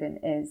Joe Rogan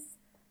is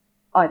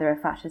either a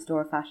fascist or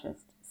a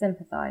fascist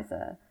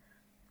sympathizer.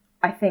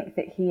 I think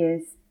that he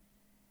is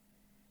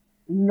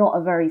not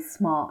a very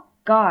smart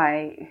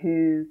guy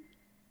who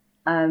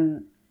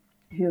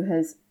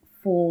has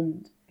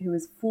formed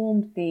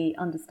the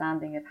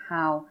understanding of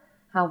how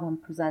one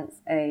presents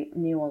a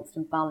nuanced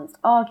and balanced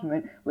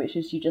argument, which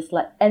is you just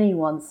let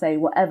anyone say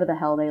whatever the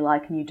hell they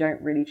like and you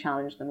don't really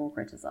challenge them or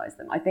criticize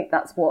them. I think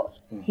that's what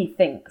he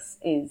thinks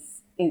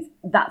is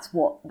that's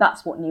what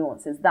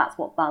nuance is, that's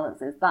what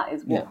balance is, that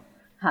is what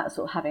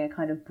sort of having a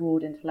kind of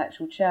broad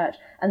intellectual church.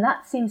 And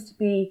that seems to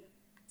be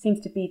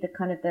the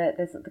kind of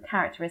the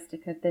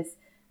characteristic of this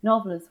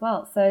novel as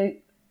well. So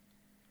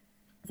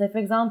for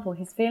example,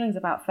 his feelings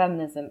about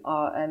feminism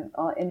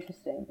are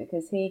interesting,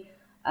 because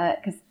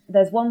because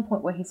there's one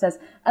point where he says,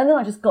 and then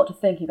I just got to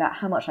thinking about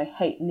how much I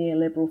hate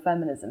neoliberal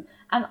feminism,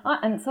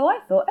 and so I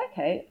thought,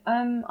 okay,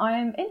 I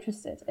am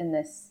interested in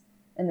this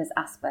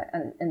aspect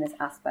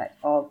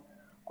of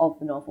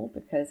the novel,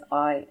 because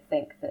I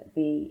think that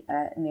the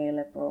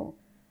neoliberal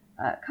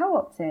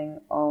co-opting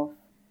of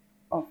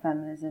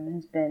feminism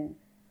has been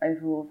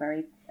overall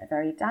very,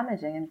 very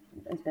damaging, and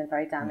it's been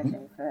very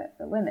damaging for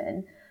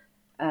women.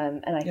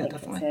 And I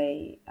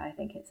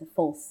think it's a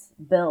false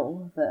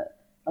bill that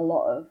a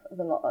lot of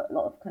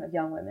kind of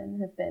young women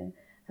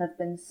have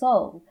been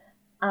sold.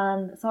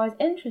 And so I was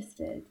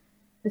interested,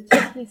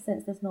 particularly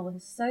since this novel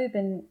has so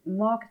been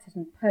marketed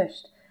and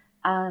pushed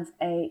as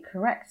a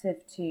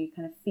corrective to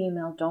kind of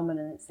female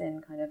dominance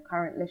in kind of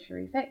current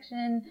literary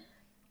fiction,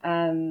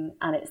 and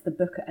it's the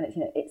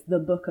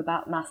book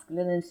about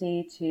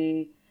masculinity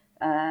to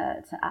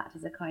act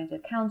as a kind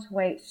of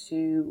counterweight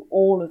to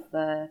all of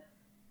the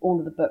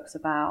books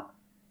about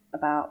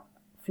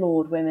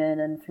flawed women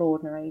and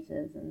flawed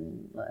narrators.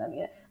 And I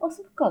mean,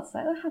 also, for God's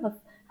sake, I have an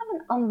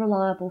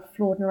unreliable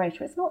flawed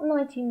narrator. It's not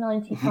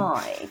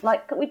 1995.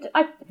 Like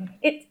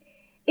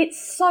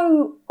it's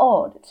so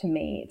odd to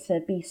me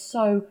to be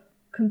so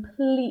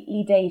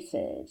completely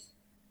dated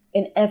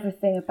in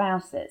everything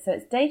about it. So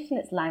it's dated in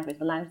its language.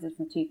 The language is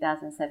from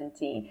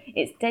 2017.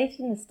 It's dated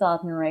in the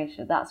styled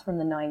narration. That's from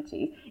the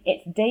 90s.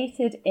 It's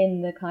dated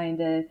in the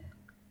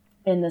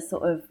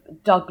sort of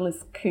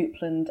Douglas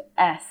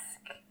Coupland-esque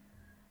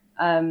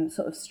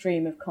sort of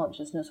stream of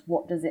consciousness.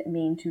 What does it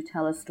mean to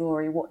tell a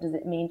story? What does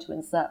it mean to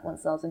insert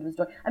oneself into a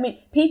story? I mean,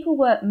 people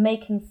were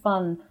making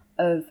fun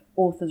of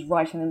authors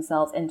writing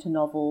themselves into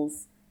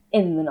novels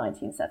in the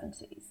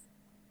 1970s.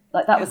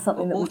 Like, that was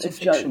something that was a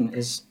joke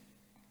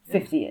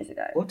 50 years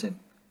ago.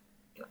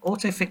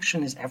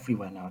 Autofiction is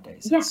everywhere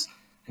nowadays. Yeah.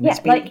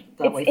 It's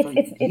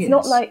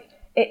not like...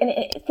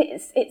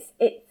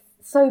 It's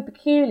so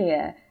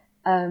peculiar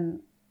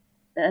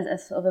as a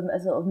sort of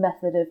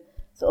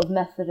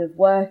method of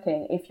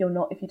working if you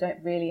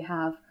don't really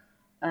have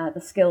the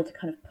skill to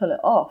kind of pull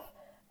it off.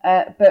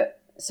 But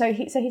so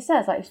he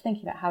says, like, he's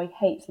thinking about how he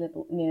hates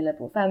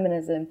neoliberal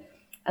feminism,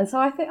 and so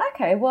I think,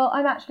 okay, well,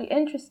 I'm actually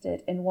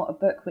interested in what a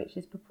book which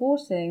is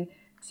purporting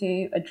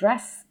to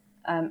address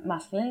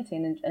masculinity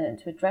and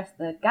to address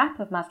the gap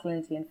of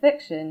masculinity in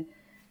fiction,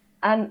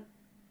 and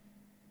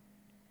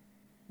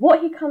what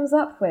he comes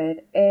up with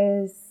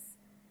is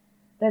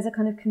there's a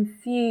kind of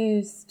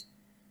confused,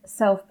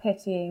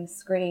 self-pitying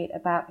screed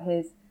about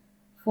his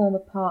former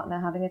partner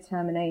having a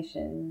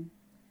termination.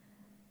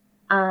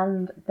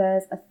 And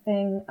there's a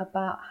thing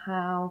about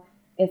how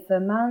if a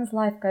man's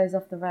life goes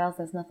off the rails,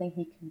 there's nothing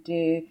he can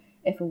do.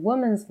 If a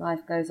woman's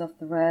life goes off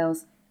the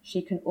rails,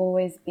 she can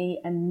always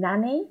be a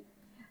nanny.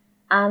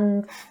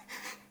 And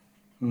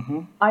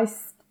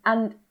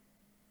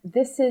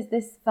this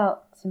felt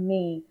to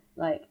me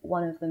like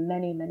one of the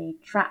many, many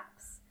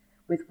traps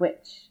with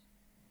which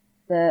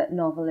the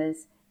novel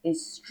is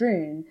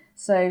strewn.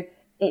 So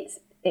it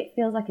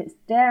feels like it's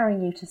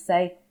daring you to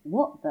say,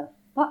 what the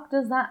fuck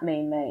does that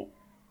mean, mate?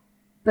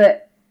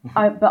 But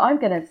I'm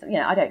gonna,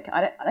 I don't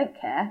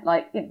care.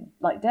 Like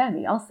dare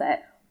me, I'll say it.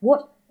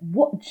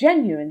 What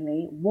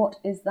genuinely, what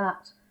is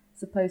that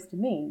supposed to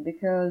mean?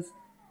 Because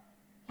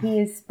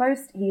he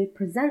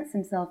presents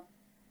himself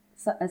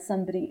as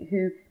somebody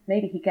who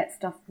maybe he gets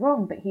stuff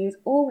wrong, but he is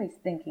always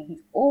thinking,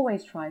 he's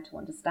always trying to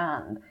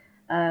understand,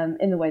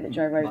 in the way that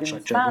Joe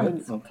Rogan's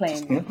fans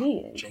claim that he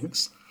is.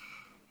 Jinx.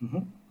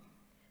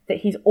 That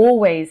he's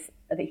always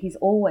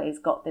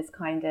got this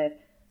kind of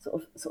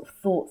sort of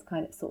thoughts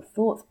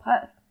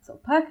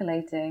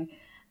percolating,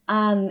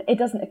 and it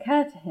doesn't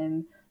occur to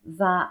him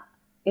that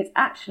it's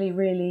actually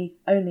really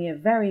only a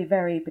very,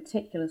 very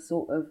particular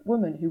sort of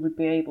woman who would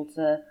be able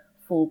to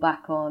fall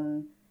back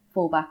on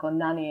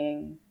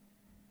nannying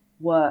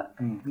work,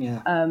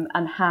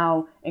 and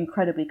how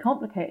incredibly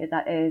complicated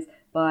that is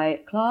by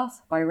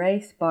class, by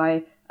race,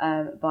 by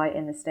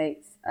in the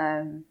States,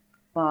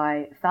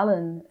 by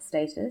felon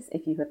status.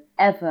 If you have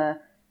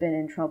ever been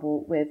in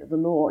trouble with the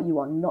law, you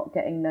are not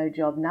getting no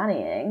job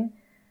nannying,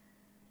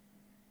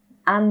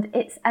 and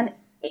it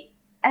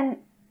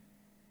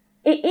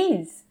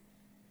is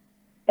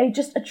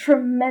just a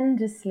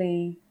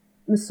tremendously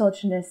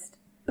misogynist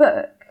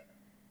book,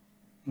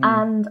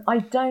 and I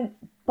don't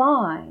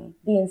buy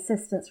the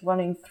insistence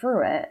running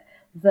through it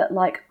that,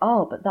 like,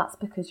 oh, but that's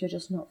because you're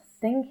just not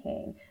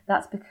thinking.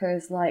 That's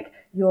because, like,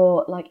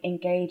 you're like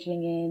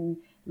engaging in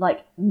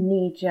like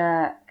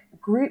knee-jerk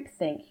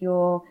groupthink.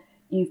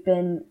 You've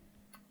been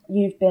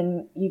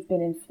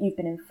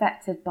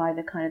infected by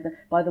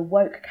the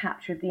woke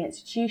capture of the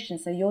institution.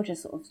 So you're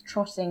just sort of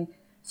trotting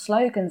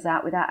slogans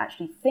out without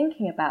actually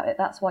thinking about it.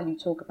 That's why you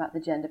talk about the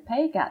gender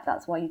pay gap.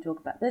 That's why you talk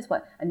about this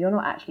one, and you're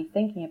not actually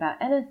thinking about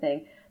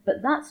anything.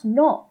 But that's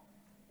not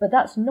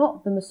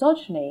the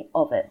misogyny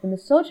of it. The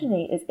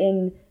misogyny is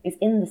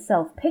in the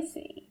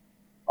self-pity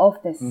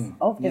of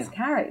this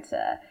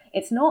character.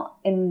 It's not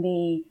in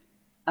the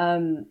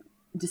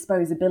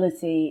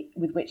disposability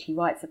with which he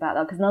writes about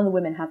that, because none of the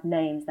women have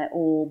names. They're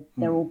all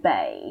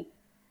Bay,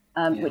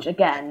 which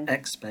again,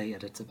 ex-Bay,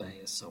 editor Bay,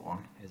 and so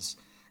on is.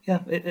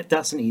 Yeah,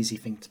 that's an easy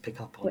thing to pick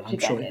up on. I'm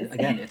sure.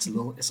 Again, it's a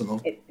little it's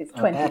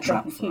bear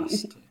trap for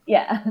us.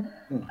 Yeah.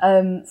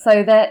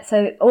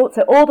 So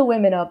all the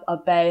women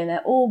are Bay, and they're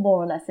all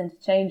more or less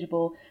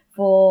interchangeable.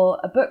 For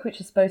a book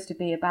which is supposed to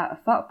be about a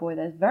fuckboy,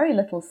 there's very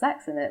little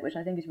sex in it, which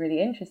I think is really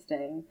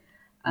interesting.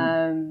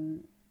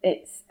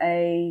 it's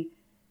actually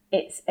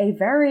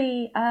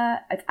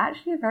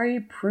a very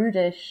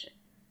prudish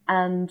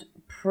and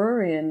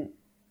prurient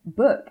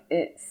book.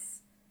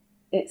 It's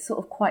sort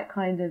of quite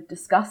kind of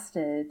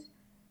disgusted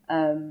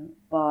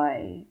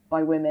by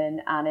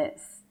women,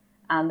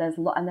 and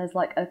there's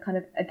like a kind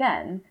of,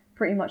 again,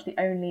 pretty much the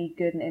only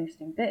good and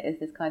interesting bit is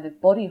this kind of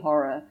body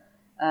horror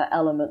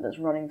element that's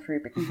running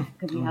through,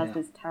 because he has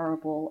this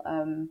terrible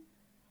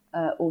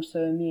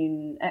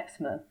autoimmune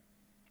eczema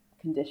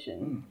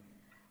condition.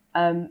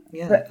 Sorry,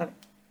 go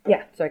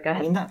ahead. I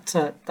mean, that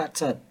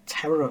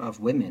terror of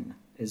women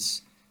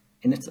is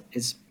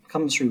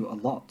comes through a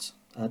lot.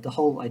 The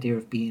whole idea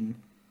of being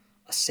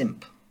a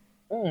simp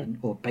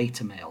or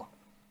beta male,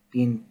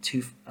 being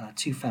too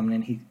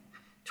feminine. He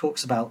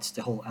talks about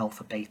the whole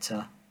alpha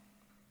beta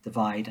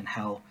divide and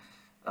how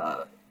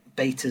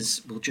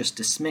betas will just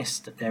dismiss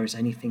that there is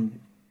anything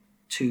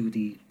to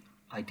the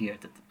idea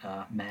that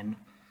men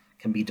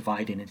can be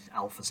divided into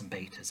alphas and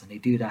betas, and they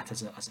do that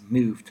as a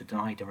move to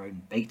deny their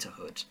own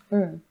betahood.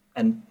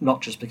 And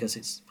not just because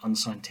it's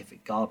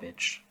unscientific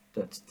garbage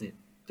that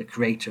the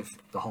creator of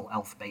the whole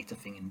alpha beta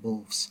thing in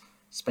Wolves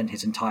spent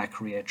his entire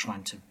career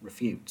trying to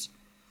refute.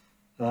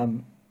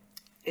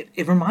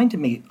 It reminded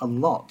me a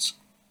lot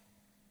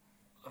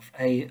of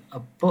a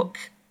book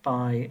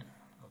by,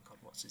 oh God,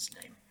 what's his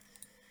name?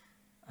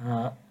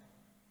 1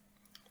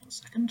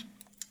 second.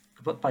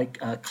 A book by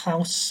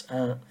Klaus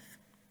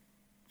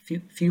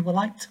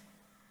Feuerleit.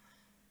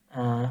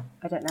 I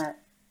don't know.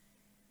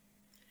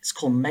 It's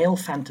called Male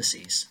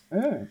Fantasies.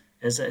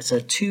 It's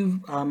a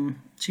two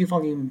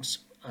volumes,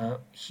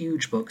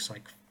 huge books,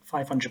 like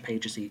 500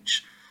 pages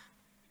each,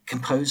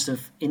 composed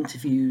of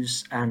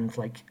interviews and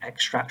like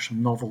extracts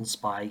from novels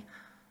by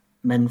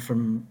men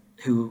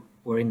who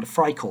were in the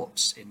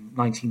Freikorps in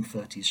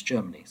 1930s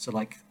Germany. So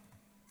like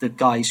the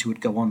guys who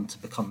would go on to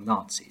become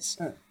Nazis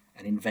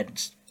and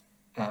invent,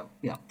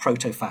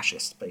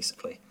 proto-fascists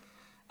basically.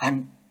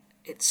 And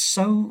it's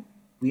so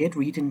weird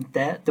reading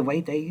the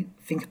way they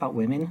think about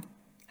women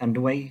and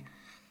the way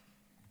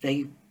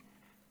they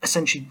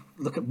essentially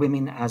look at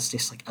women as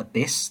this like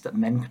abyss that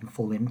men can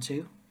fall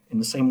into, in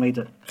the same way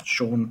that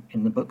Sean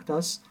in the book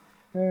does.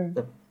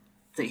 That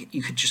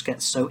you could just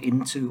get so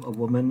into a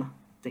woman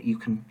that you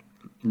can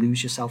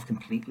lose yourself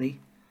completely.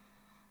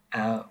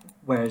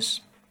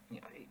 Whereas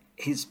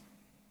his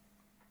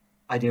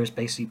idea is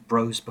basically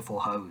bros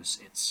before hoes.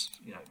 It's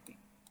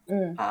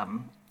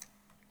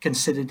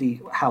consider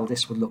how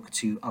this would look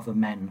to other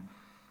men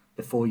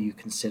before you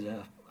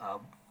consider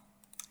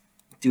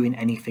doing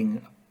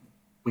anything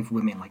with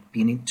women, like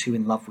being too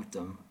in love with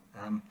them.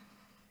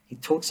 He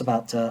talks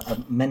about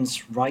a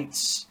men's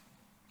rights,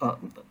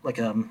 like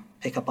a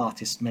pickup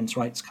artist, men's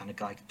rights kind of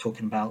guy,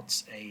 talking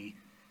about a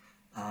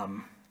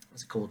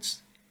what's it called,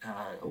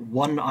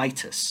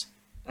 one-itis,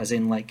 as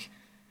in like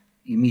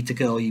you meet a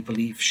girl, you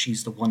believe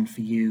she's the one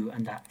for you,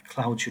 and that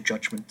clouds your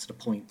judgment to the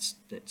point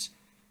that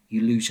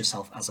you lose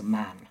yourself as a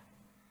man.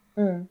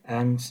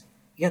 And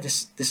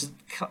this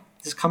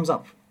comes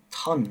up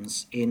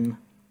tons in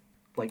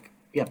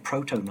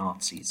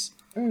proto-Nazis.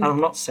 And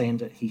I'm not saying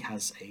that he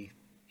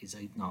is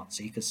a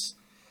Nazi, because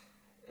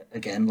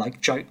again,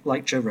 like Joe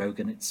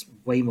Rogan, it's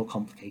way more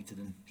complicated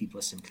than people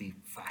are simply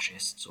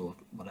fascists or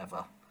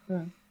whatever.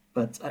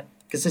 But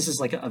because this is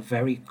like a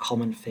very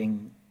common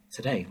thing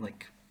today,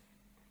 like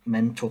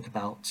men talk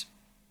about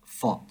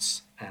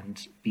fots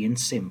and being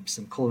simps,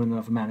 and calling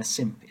another man a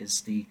simp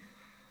is the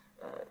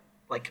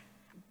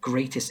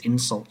greatest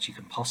insult you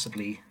can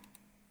possibly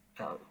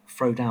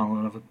throw down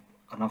on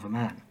another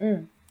man.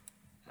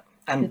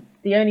 And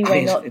the only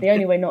way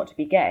not to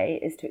be gay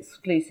is to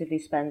exclusively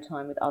spend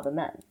time with other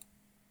men.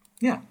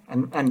 Yeah,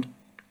 and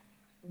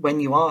when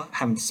you are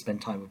having to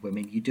spend time with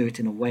women, you do it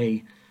in a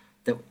way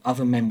that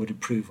other men would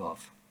approve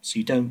of. So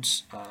you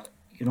don't,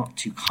 you're not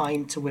too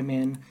kind to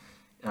women.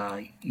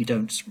 You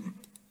don't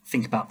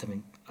think about them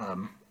in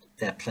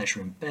their pleasure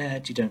in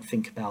bed. You don't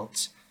think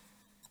about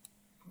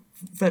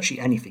virtually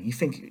anything. You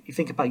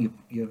think about your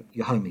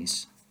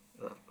homies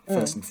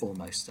first and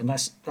foremost, and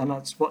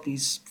that's what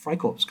these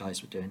Freikorps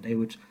guys were doing. They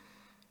would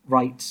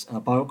write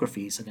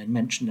biographies and then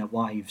mention their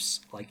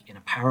wives like in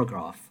a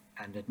paragraph,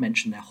 and they'd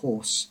mention their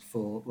horse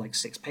for like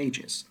 6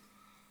 pages,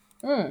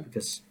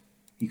 because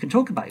you can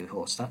talk about your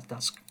horse.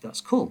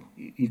 That's cool.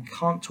 You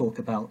can't talk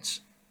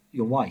about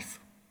your wife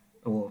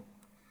or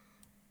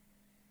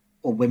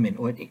women,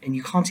 and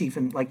you can't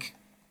even like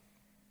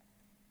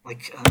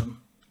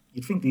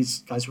you'd think these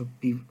guys would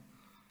be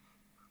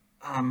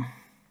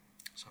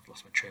so I've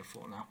lost my train of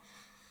thought now.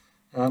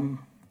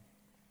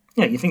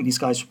 You think these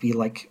guys would be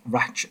like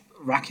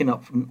racking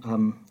up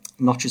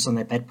notches on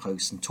their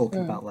bedposts and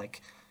talking about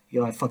like,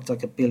 I fucked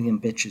like 1 billion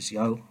bitches,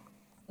 yo.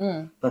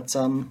 But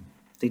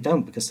they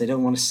don't, because they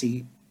don't want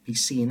to be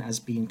seen as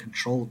being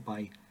controlled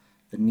by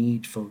the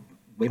need for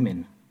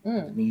women,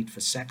 the need for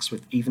sex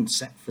with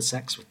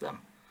them.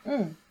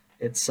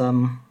 It's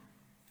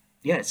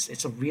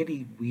it's a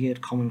really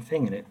weird common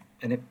thing,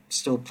 and it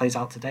still plays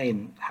out today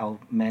in how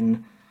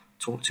men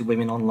talk to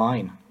women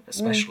online,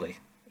 especially.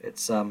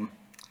 It's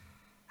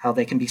how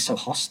they can be so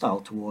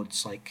hostile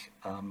towards, like,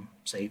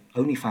 say,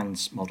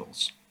 OnlyFans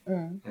models.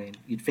 I mean,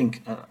 you'd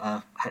think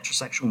a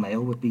heterosexual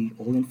male would be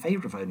all in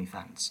favor of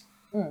OnlyFans.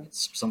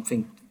 It's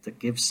something that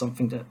gives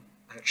something that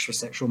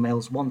heterosexual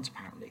males want,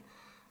 apparently.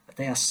 But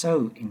they are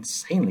so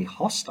insanely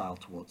hostile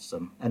towards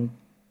them. And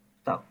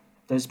that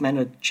those men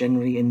are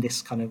generally in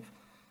this kind of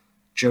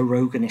Joe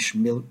Roganish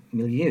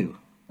milieu,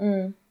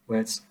 where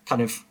it's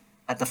kind of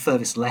at the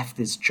furthest left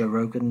is Joe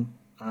Rogan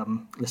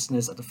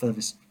listeners, at the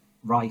furthest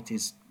right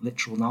is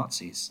literal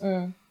Nazis.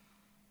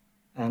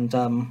 And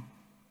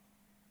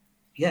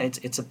yeah,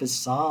 it's a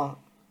bizarre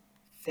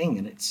thing,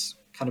 and it's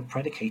kind of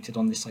predicated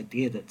on this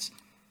idea that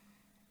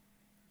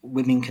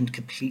women can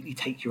completely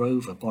take you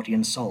over, body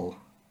and soul,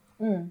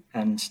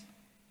 and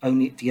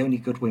the only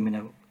good women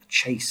are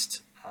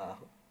chaste,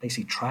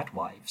 basically trad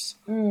wives.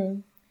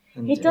 And,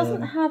 he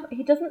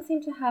doesn't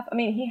seem to have. I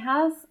mean, he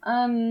has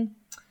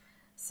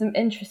some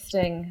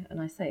interesting,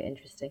 and I say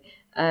interesting.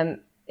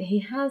 He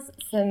has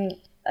some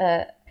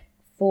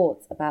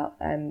thoughts about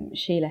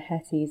Sheila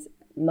Hetty's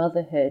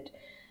motherhood,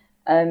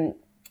 and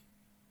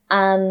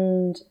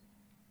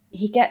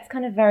he gets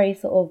kind of very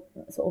sort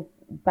of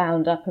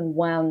bound up and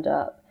wound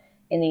up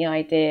in the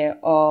idea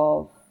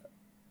of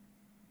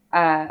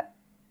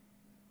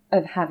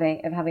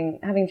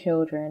having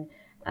children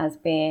as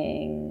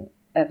being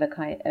of a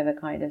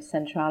kind of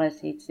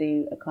centrality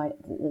to the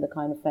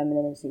kind of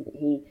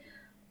femininity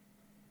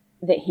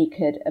that he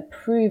could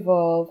approve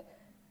of,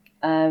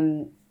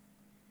 and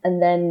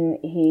then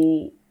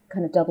he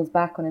kind of doubles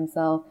back on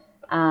himself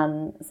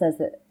and says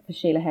that for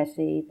Sheila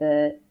Hetty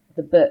the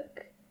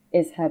book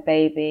is her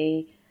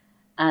baby,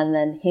 and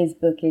then his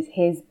book is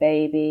his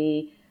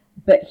baby,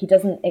 but he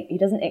doesn't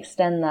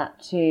extend that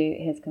to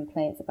his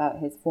complaints about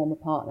his former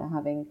partner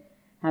having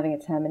a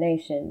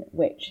termination,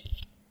 which,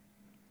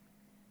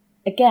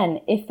 again,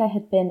 if there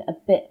had been a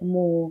bit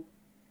more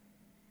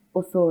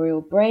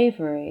authorial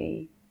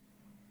bravery,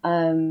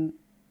 that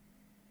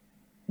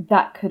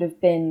could have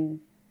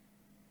been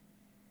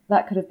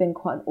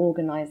quite an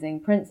organising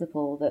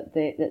principle, that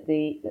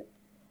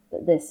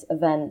this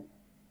event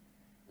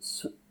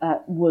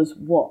was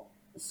what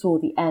saw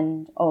the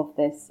end of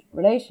this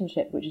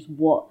relationship, which is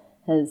what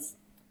has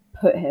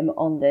put him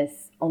on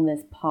this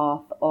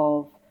path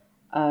of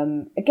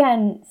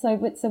again. So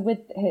with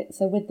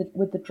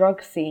the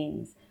drug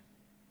scenes,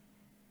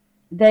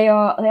 they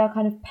are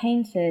kind of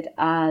painted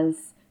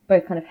as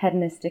both kind of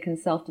hedonistic and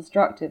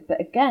self-destructive, but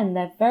again,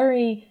 they're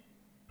very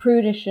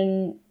prudish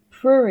and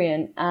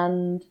prurient,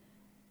 and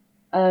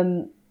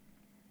they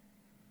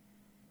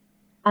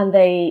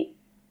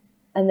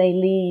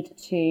lead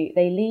to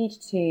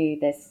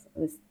this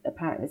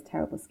apparently this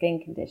terrible skin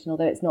condition,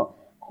 although it's not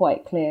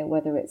quite clear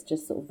whether it's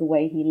just sort of the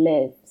way he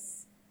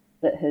lives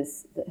that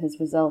has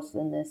resulted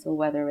in this, or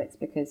whether it's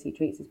because he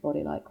treats his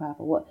body like crap,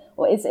 or what.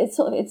 Or it's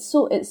sort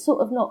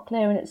of not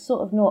clear, and it's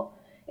sort of not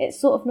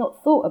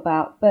thought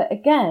about. But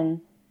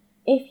again,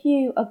 if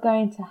you are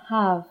going to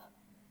have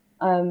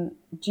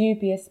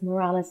dubious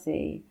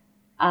morality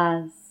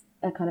as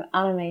a kind of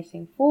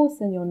animating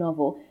force in your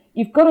novel,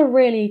 you've got to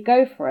really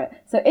go for it.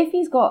 So if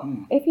he's got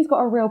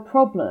a real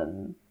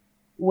problem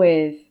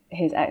with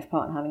his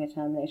ex-partner having a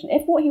termination,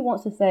 if what he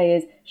wants to say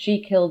is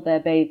she killed their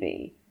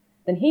baby,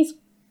 then he's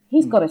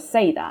got to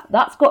say that.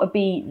 That's got to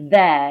be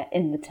there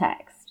in the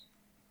text.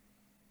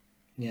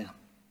 Yeah.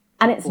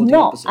 And it's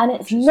not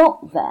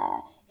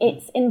there.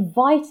 It's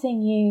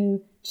inviting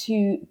you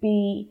to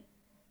be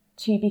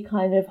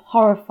kind of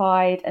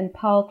horrified and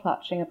pearl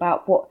clutching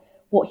about what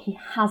he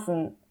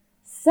hasn't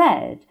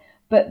said.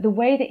 But the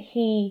way that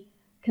he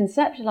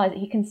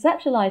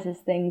conceptualizes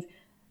things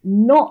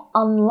not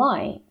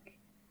unlike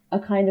a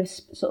kind of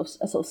sort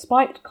of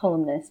spiked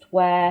columnist,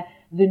 where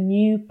the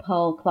new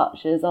pearl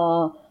clutchers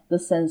are the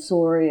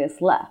censorious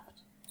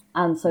left.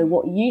 And so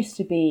what used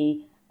to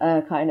be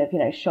a kind of,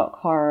 shock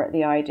horror at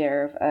the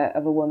idea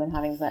of a woman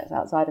having sex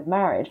outside of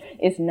marriage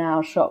is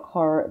now shock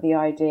horror at the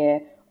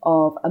idea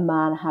of a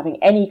man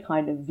having any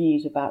kind of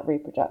views about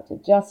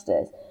reproductive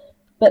justice.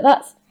 But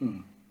that's...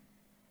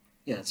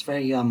 Yeah, it's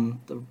very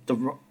the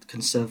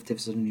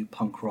conservatives are the new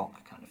punk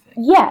rock kind of thing.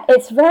 Yeah,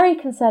 it's very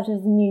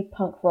conservative, the new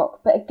punk rock.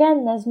 But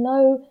again, there's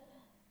no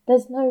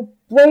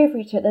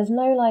bravery to it.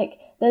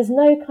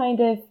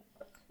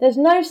 There's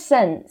no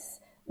sense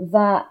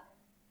that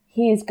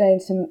he's going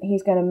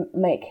to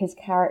make his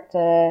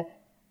character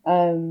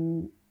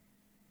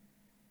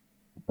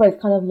both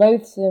kind of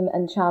loathsome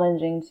and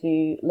challenging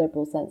to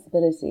liberal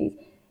sensibilities.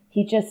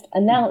 He just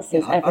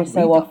announces every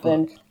so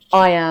often,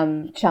 I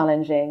am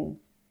challenging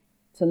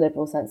to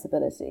liberal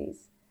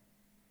sensibilities.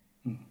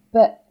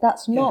 But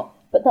that's not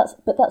but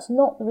that's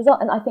not the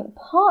result. And I think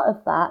part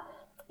of that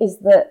is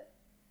that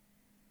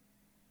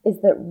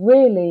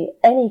really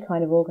any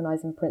kind of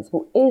organising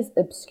principle is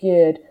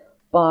obscured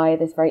by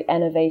this very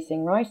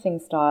enervating writing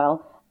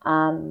style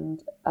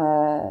and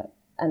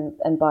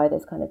by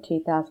this kind of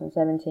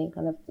 2017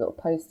 kind of sort of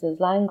posters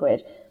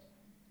language.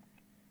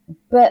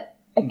 But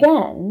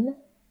again,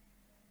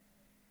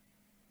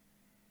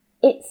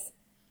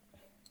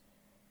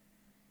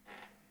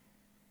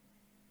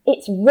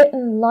 it's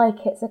written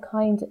like it's a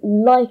kind of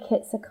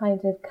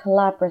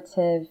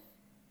collaborative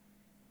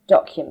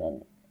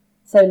document.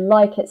 So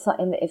like it's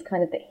something that is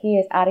kind of that he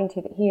is adding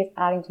to, that he is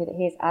adding to, that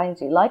he is adding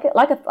to, like a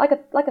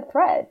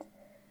thread.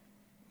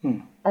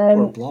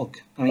 Or a blog.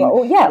 I mean,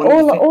 or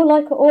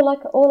like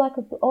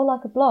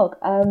a blog.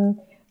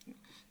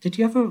 Did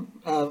you ever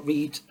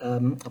read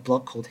a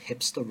blog called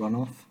Hipster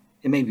Runoff?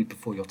 It may be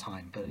before your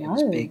time, but it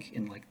was big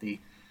in like the.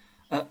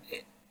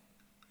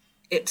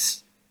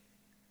 It's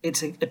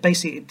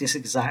basically this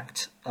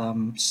exact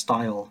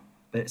style,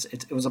 but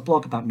it was a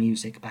blog about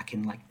music back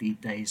in like the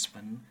days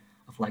when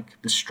of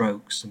like the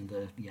Strokes and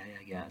the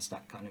it's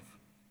that kind of.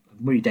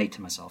 I'm really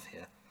dating myself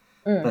here,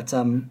 but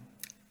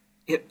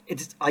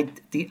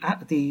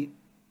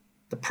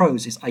the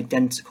prose is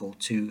identical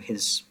to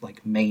his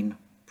like main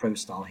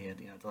prose style here.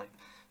 You know, like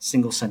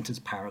single sentence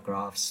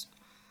paragraphs,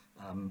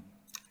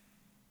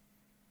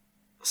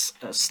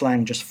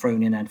 slang just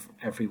thrown in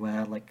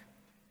everywhere, like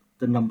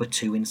the number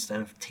 2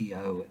 instead of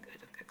TO,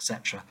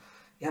 etc.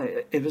 Yeah,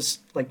 it was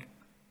like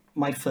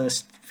my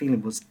first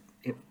feeling was,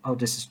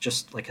 this is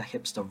just like a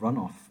hipster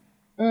runoff,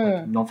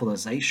 like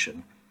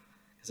novelization,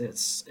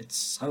 because it's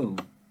so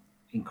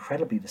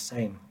incredibly the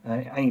same.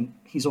 I mean,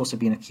 he's also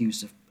been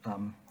accused of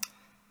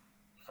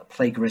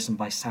plagiarism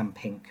by Sam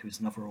Pink, who's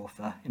another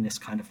author in this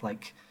kind of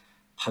like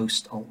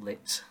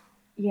post-alt-lit.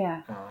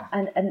 Yeah,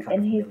 and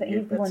he's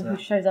the one who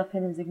shows up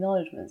in his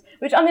acknowledgements,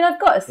 which I mean, I've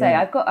got to say,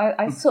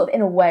 I sort of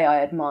in a way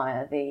I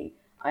admire the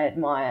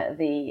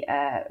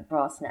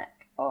brass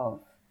neck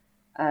of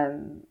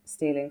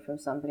stealing from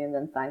somebody and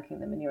then thanking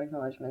them in your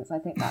acknowledgements. I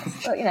think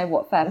that's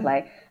fair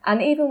play.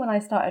 And even when I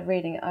started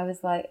reading it, I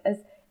was like,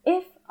 as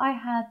if I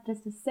had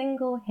just a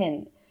single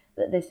hint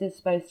that this is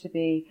supposed to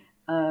be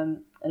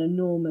an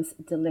enormous,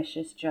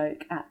 delicious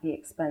joke at the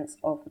expense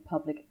of the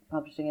public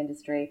publishing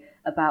industry,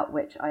 about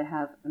which I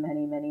have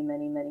many, many,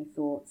 many, many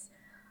thoughts,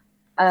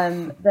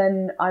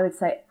 then I would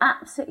say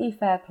absolutely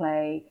fair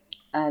play.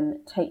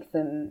 Take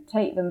them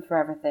for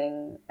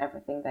everything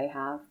they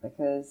have,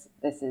 because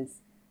this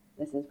is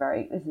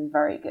very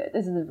good.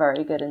 This is a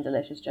very good and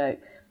delicious joke,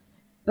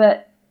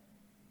 but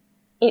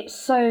it's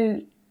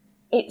so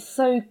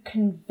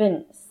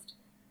convinced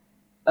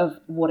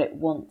of what it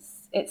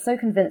wants. It's so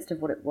convinced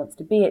of what it wants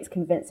to be. It's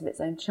convinced of its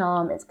own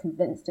charm. It's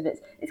convinced of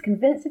its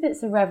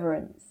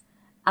irreverence,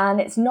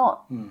 and it's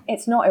not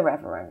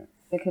irreverent,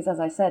 because, as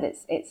I said,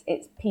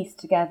 it's pieced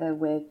together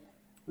with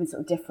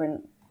sort of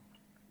different,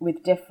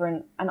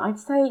 and I'd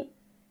say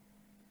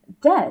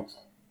dead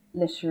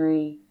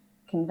literary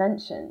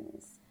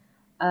conventions.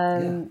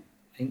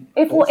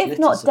 If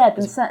not dead,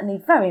 then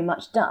certainly very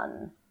much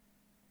done.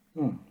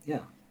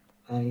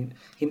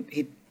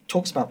 He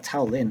talks about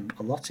Tao Lin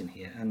a lot in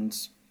here, and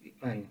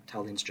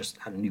Tao Lin's just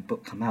had a new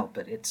book come out,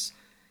 but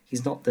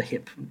he's not the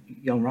hip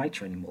young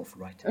writer anymore for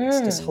writing this.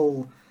 This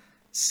whole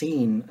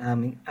scene. I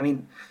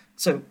mean,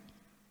 so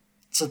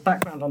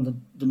background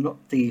on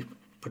the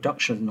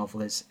production of the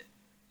novel is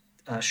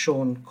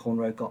Sean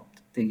Conroy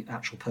the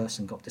actual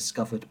person got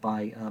discovered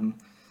by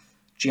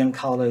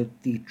Giancarlo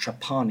Di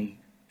Trapani.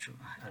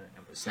 I don't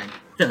know his name.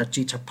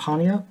 Di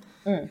Trapani,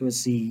 who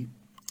was the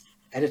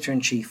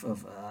editor-in-chief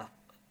of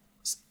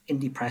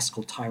indie press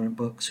called Tyrant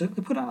Books, who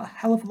put out a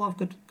hell of a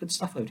lot of good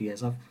stuff over the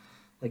years. I've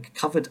like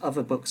covered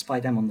other books by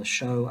them on the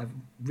show. I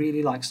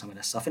really like some of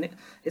their stuff, and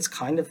it's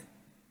kind of,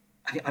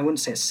 I wouldn't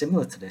say it's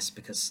similar to this,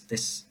 because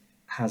this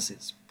has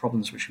its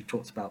problems, which we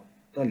talked about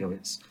earlier.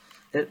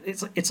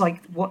 It's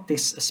like what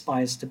this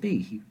aspires to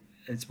be.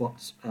 It's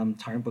what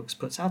Tyrant Books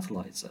puts out a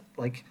lot. It's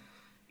like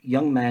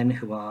young men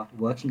who are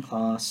working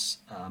class,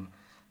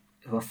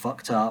 who are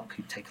fucked up,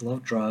 who take a lot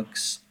of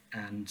drugs,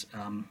 and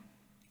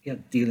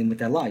dealing with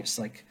their lives.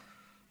 Like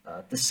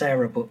the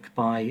Sarah book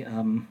by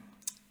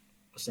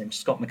what's his name,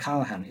 Scott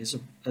McCallaghan, is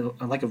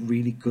like a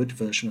really good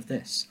version of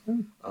this.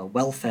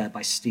 Welfare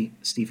by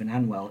Stephen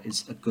Anwell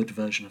is a good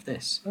version of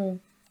this,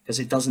 because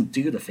it doesn't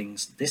do the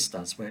things this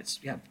does, where it's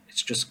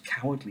just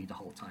cowardly the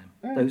whole time.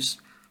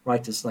 Those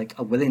writers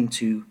are willing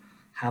to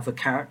have a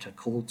character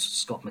called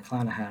Scott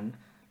McClanahan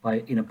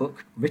in a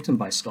book written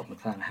by Scott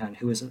McClanahan,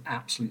 who is an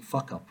absolute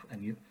fuck up,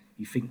 and you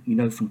think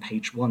from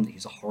page 1 that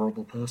he's a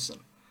horrible person.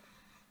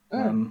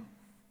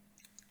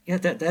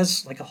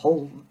 There's like a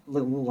whole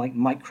little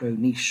micro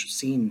niche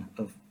scene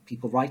of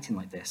people writing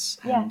like this,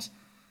 and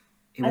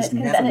it was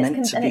never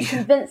meant to be. And it's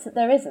convinced that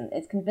there isn't.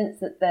 It's convinced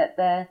that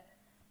they're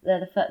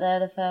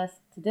the first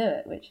to do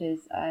it, which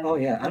is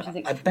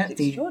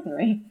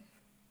extraordinary.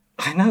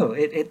 I know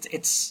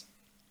it's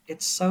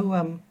so.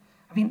 I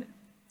mean,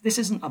 this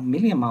isn't a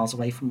million miles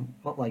away from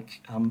what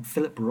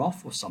Philip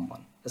Roth or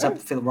someone.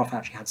 Philip Roth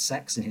actually had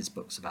sex in his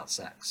books about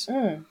sex.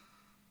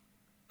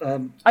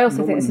 I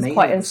also think this is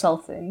quite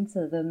insulting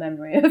to the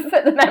memory of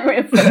Philip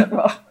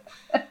Roth.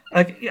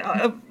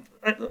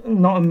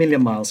 Not a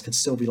million miles could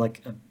still be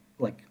like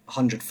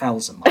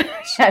 100,000 miles.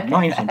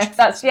 900.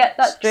 That's true.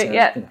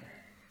 So,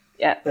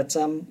 But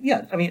I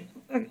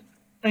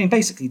mean,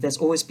 basically, there's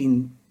always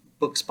been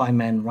books by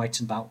men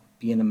writing about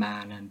being a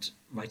man, and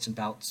writing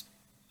about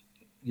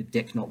your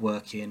dick not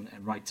working,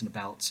 and writing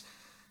about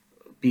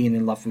being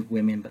in love with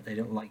women, but they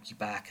don't like you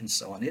back, and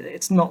so on.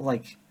 It's not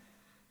like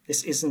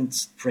this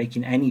isn't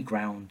breaking any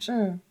ground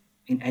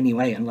in any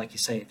way, and like you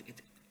say,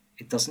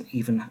 it doesn't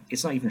even.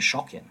 It's not even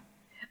shocking.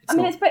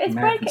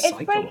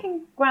 It's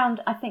breaking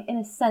ground, I think, in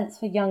a sense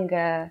for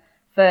younger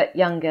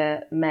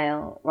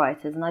male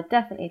writers, and I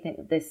definitely think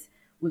that this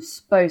was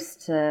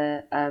supposed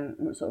to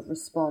sort of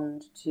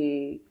respond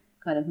to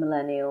kind of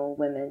millennial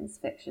women's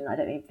fiction. I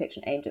don't mean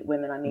fiction aimed at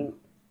women. I mean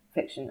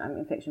fiction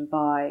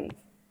by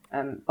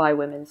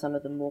women. Some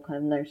of the more kind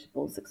of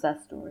notable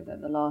success stories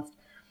over the last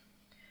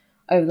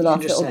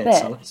little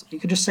bit. You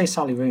could just say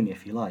Sally Rooney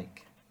if you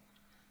like.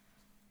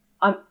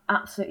 I'm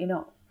absolutely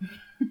not.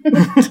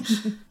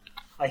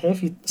 I hear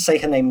if you say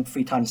her name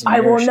 3 times in a I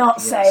year, will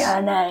not say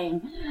her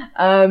name.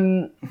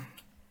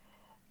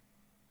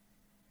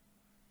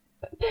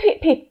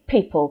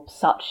 People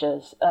such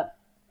as,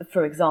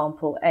 for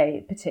example,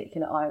 a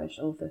particular Irish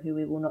author who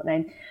we will not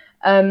name.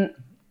 And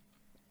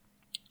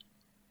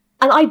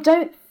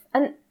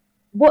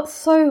what's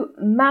so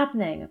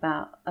maddening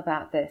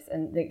about this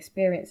and the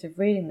experience of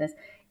reading this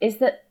is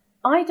that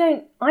I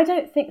don't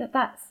think that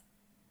that's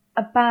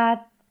a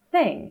bad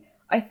thing.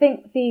 I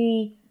think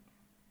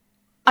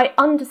I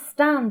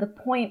understand the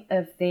point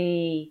of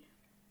the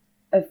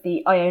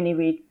I only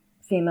read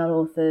female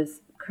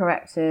authors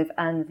corrective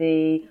and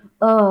the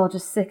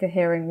just sick of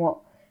hearing what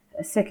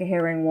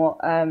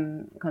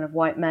kind of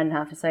white men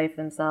have to say for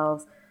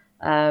themselves,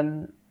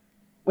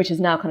 which has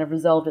now kind of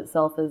resolved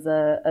itself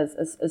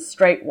as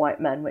straight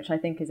white men, which I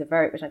think is a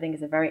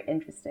very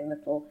interesting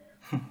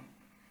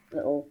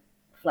little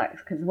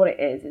flex, because what it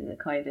is a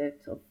kind of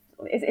sort of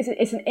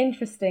it's an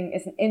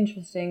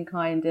interesting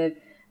kind of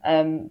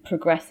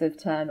progressive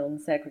turn on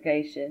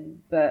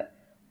segregation, but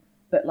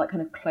like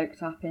kind of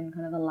cloaked up in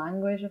kind of a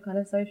language of kind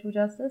of social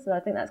justice. And I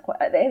think that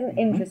is an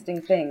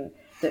interesting thing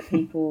that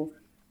people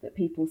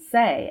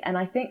say, and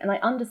I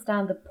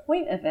understand the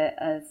point of it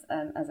as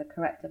a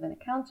corrective and a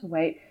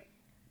counterweight.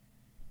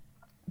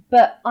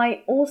 But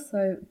I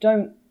also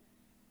don't.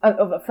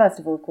 First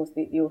of all, of course,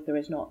 the author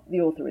is not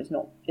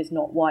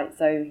white,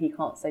 so you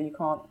can't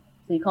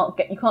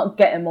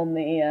get him on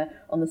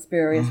the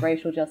spurious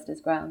racial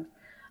justice ground.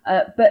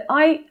 But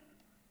I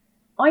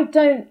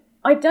don't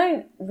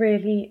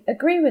really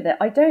agree with it.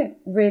 I don't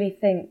really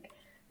think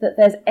that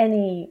there's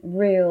any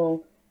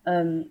real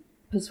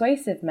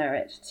persuasive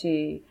merit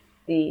to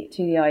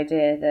the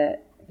idea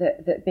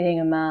that being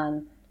a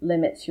man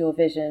limits your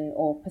vision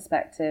or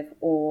perspective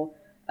or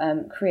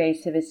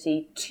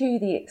creativity to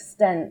the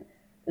extent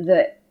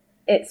that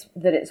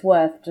it's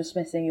worth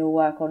dismissing your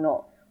work or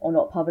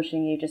not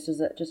publishing you just as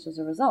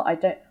a result. I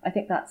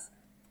think that's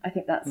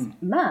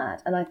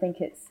mad, and I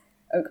think it's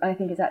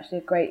actually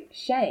a great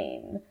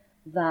shame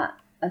that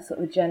a sort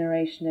of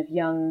generation of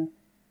young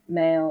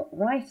male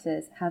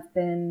writers have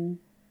been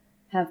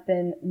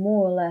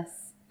more or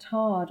less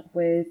tarred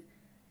with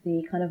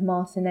the kind of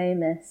Martin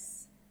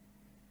Amis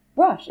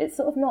brush. It's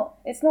sort of not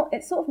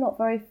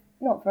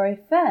very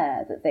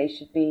fair that they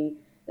should be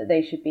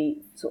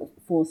sort of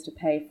forced to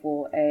pay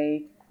for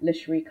a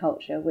literary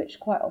culture which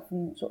quite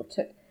often was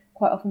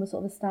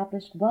sort of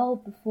established well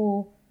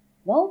before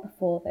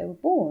they were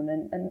born,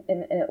 and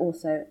it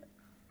also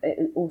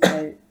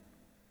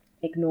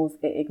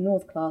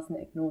ignores class and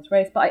it ignores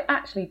race. But I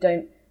actually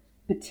don't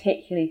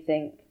particularly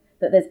think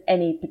that there's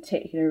any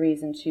particular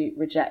reason to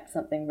reject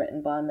something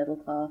written by a middle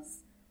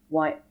class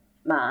white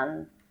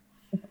man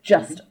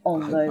just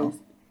on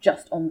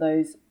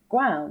those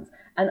grounds.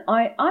 And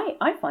I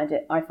find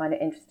it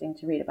interesting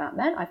to read about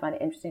men. I find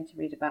it interesting to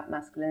read about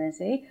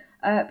masculinity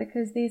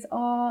because these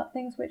are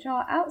things which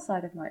are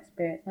outside of my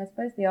experience. And I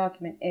suppose the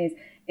argument is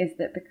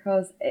that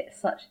because it's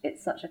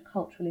such a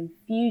cultural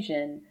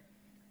infusion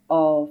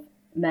of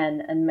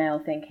men and male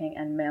thinking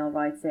and male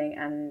writing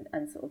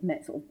and sort of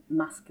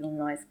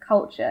masculinized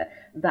culture,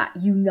 that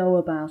you know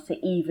about it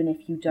even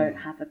if you don't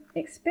have an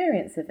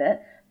experience of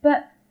it.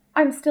 But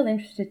I'm still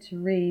interested to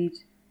read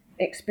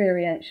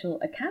experiential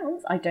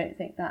accounts. I don't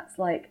think that's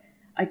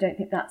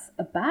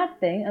a bad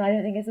thing, and I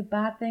don't think it's a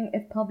bad thing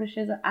if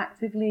publishers are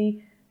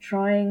actively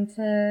trying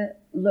to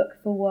look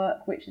for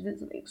work which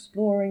is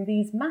exploring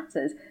these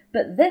matters.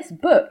 But this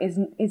book is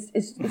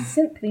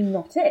simply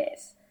not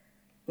it.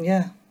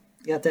 Yeah,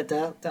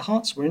 their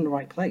hearts were in the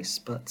right place,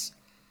 but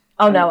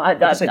I'm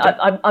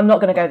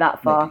not going to go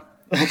that far.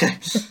 Maybe. Okay.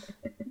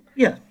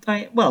 Yeah.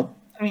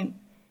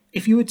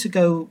 If you were to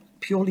go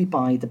purely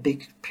by the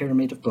big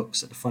pyramid of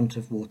books at the front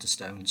of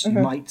Waterstones, you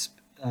might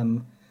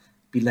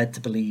be led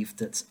to believe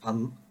that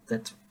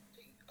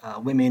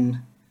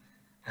women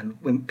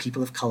and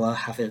people of colour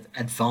have an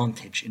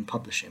advantage in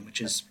publishing, which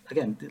is,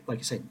 again, like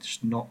you said,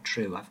 just not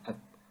true. I've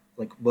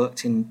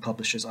worked in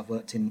publishers, I've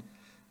worked in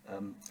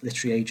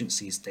literary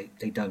agencies.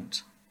 They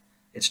don't.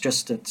 It's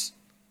just that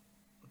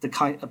the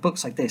kind of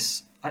books like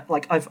this,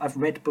 I've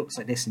read books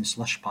like this in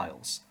slush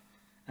piles,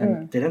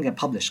 and they don't get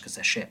published because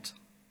they're shit.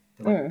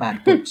 They're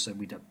bad books, so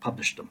we don't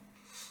publish them.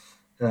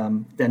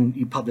 Then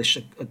you publish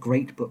a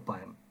great book by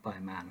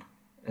a man,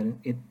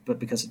 but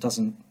because it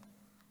doesn't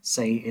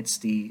say it's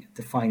the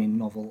defining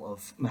novel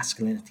of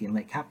masculinity in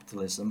late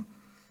capitalism,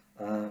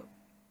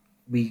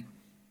 we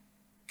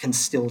can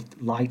still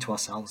lie to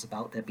ourselves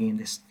about there being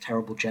this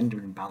terrible gender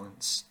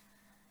imbalance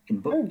in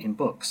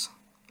books.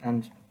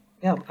 And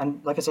yeah,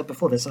 and like I said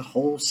before, there's a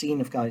whole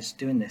scene of guys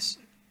doing this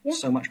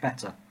so much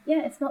better.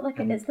 Yeah, it's not like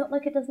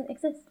it doesn't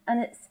exist,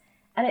 and it's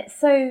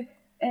so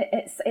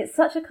it's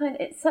such a kind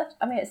it's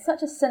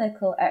such a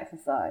cynical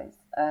exercise,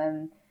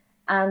 and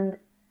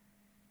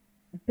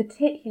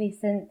particularly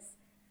since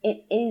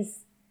it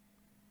is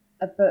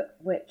a book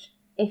which,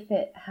 if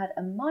it had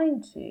a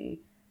mind to,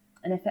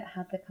 and if it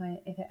had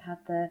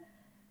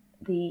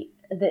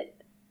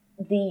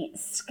the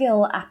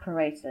skill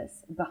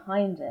apparatus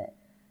behind it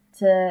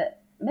to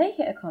make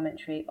it a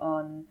commentary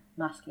on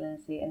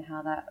masculinity and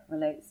how that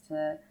relates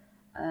to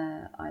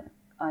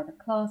either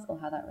class, or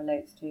how that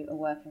relates to a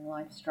working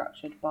life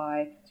structured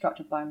by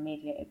and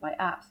mediated by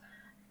apps.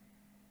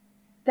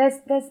 There's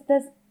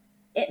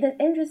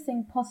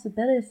interesting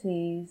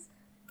possibilities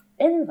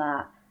in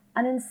that,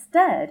 and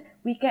instead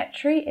we get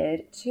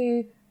treated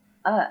to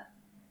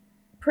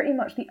pretty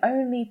much the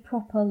only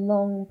proper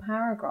long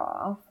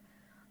paragraph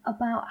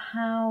about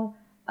how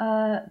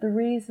the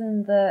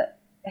reason that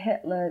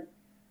Hitler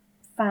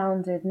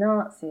founded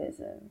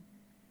Nazism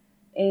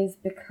is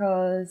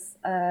because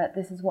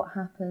this is what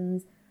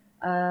happens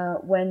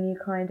when you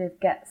kind of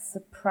get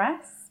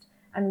suppressed,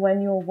 and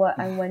when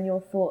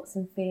your thoughts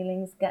and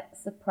feelings get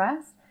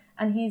suppressed.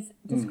 And he's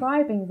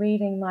describing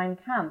reading Mein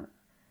Kampf,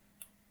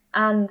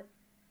 and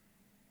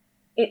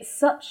it's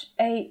such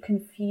a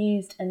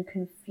confused and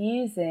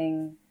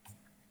confusing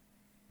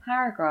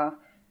paragraph,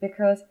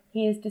 because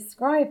he is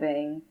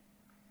describing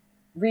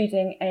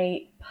reading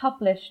a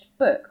published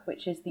book,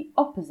 which is the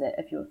opposite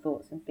of your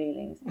thoughts and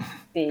feelings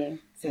being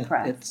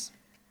suppressed.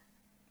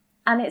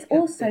 And it's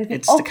also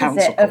the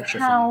opposite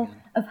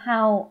of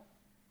how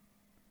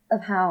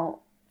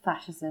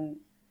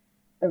fascism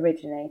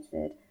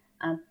originated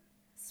and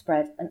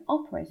spread and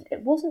operated.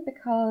 It wasn't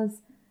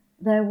because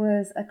there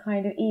was a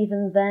kind of,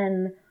 even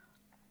then,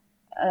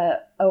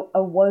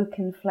 a woke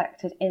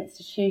inflected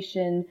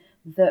institution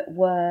that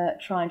were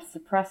trying to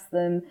suppress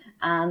them,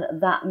 and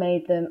that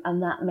made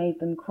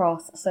them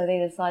cross, so they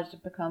decided to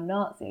become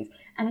Nazis.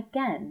 And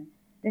again,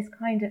 this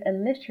kind of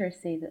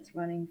illiteracy that's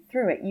running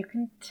through it, you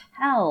can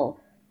tell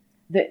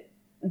that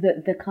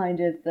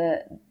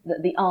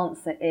the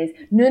answer is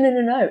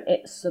no,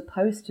 it's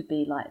supposed to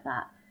be like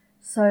that,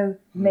 so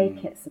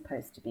make it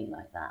supposed to be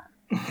like that.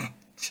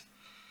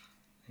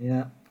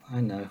 Yeah,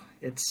 I know.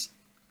 It's,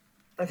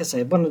 like I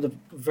say, one of the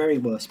very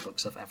worst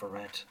books I've ever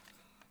read.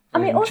 I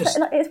mean, also,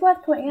 it's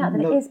worth pointing out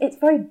that it's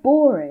very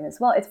boring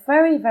as well. It's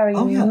very, very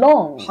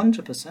long.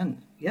 100%,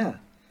 yeah.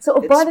 Sort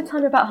of by the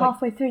time you're about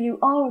halfway through, you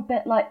are a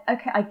bit like,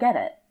 okay, I get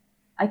it.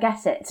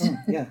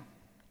 Yeah.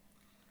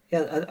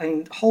 Yeah, I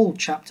mean, whole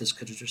chapters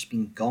could have just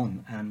been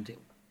gone, and it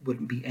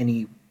would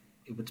be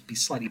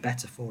slightly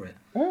better for it.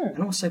 And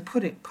also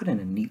put in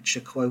a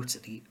Nietzsche quote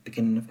at the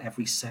beginning of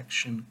every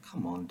section.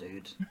 Come on,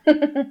 dude.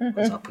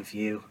 What's up with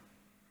you?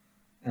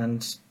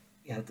 And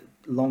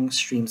long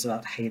streams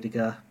about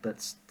Heidegger,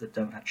 but that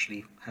don't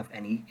actually have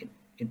any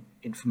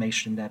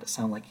information in there, that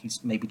sound like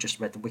he's maybe just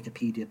read the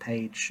Wikipedia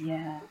page.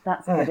 Yeah,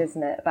 that's good,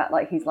 isn't it? About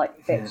like he's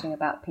like bitching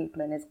about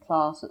people in his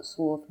class at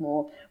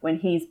Swarthmore when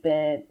he's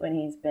been.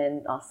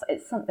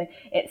 It's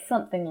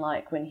something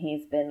like when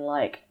he's been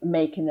like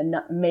making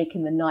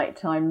the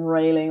nighttime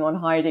railing on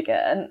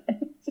Heidegger, and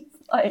it's just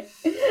like,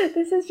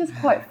 this is just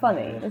quite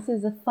funny. This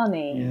is a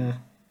funny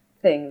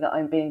thing that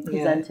I'm being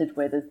presented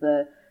with as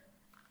the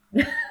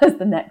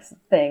next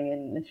thing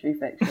in literary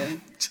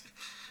fiction.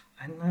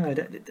 I know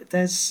there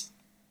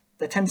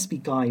tends to be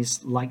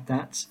guys like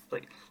that.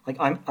 Like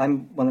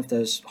I'm one of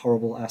those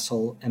horrible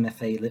asshole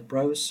MFA lit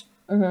bros,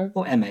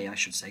 or MA I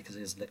should say, because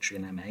it is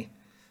literally an MA.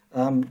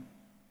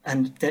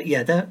 And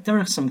there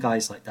are some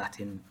guys like that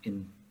in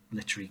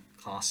literary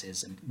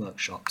classes and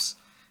workshops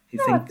who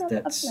think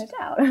that. I've no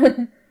doubt.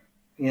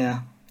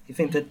 Yeah, you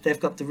think that they've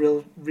got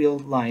the real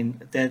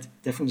line.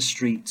 They're from the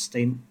streets.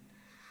 They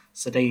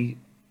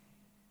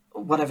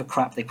whatever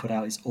crap they put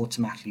out is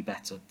automatically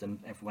better than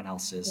everyone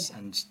else's,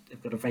 and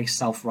they've got a very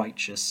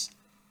self-righteous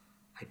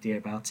idea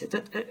about it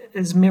that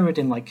is mirrored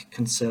in like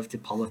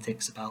conservative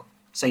politics about,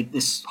 say,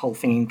 this whole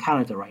thing in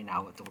Canada right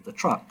now with all the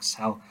trucks,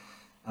 how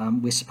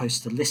we're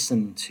supposed to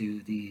listen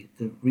to the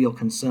real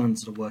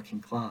concerns of the working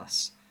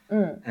class.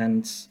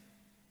 And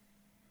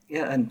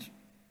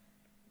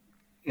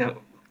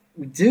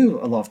we do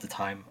a lot of the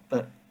time,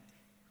 but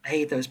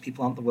A, those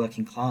people aren't the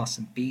working class,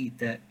 and B,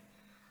 that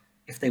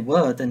if they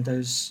were, then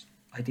those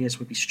ideas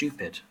would be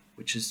stupid,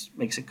 which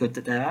makes it good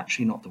that they're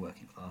actually not the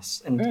working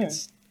class. And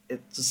it's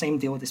the same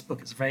deal with this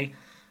book. It's very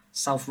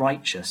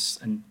self-righteous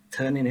and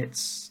turning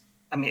its...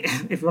 I mean,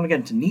 if you want to get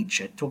into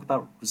Nietzsche, talk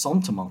about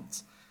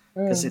ressentiment,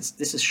 because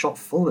this is shot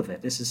full of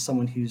it. This is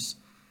someone who's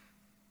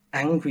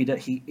angry that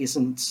he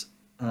isn't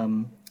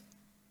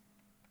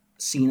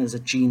seen as a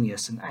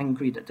genius, and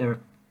angry that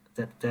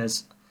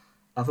there's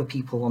other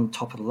people on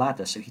top of the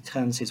ladder, so he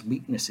turns his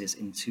weaknesses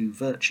into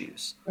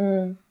virtues.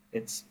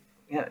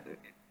 yeah,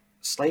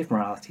 slave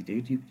morality,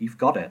 dude. You've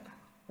got it.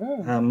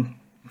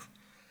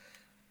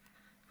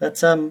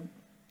 But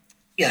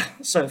yeah.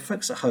 So,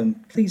 folks at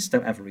home, please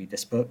don't ever read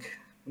this book.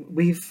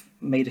 We've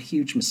made a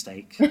huge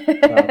mistake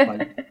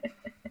by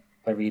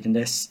reading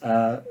this.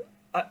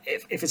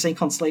 If it's any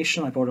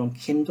consolation, I bought it on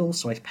Kindle,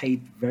 so I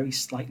paid very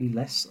slightly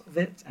less of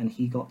it, and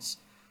he got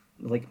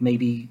like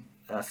maybe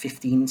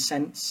 15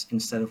 cents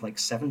instead of like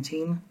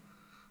 17.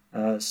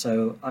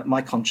 So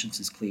my conscience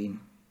is clean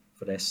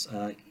for this.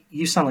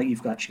 You sound like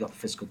you've actually got the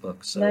physical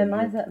book. So no,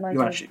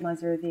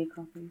 mine's a review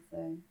copy.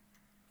 So.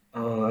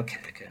 Oh, okay.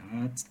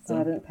 So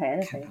I didn't pay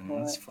anything for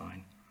that's it.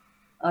 Fine.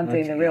 I'm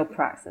doing the real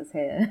praxis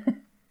here.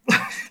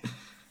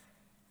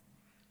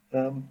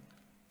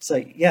 So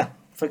yeah,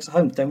 folks at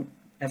home, don't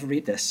ever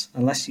read this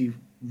unless you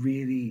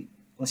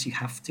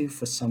have to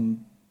for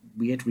some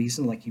weird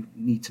reason, like you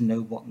need to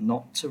know what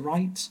not to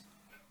write.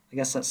 I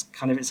guess that's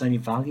kind of its only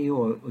value,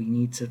 or you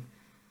need to,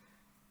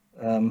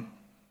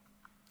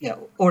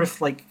 or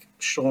if like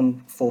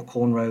Sean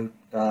Cornrow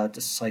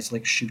decides to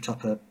like shoot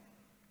a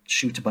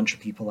bunch of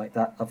people like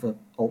that other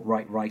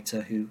alt-right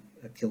writer who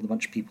killed a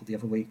bunch of people the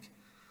other week.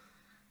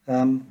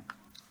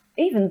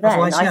 Even then,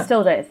 I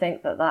still don't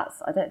think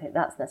that's. I don't think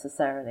that's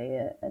necessarily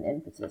an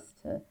impetus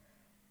to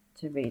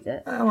read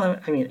it. Well,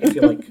 I mean, if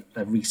you're like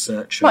a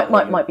researcher,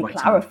 might be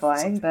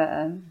clarifying,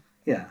 but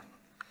yeah.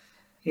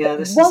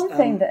 This is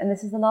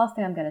the last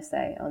thing I'm going to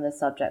say on this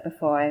subject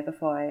before I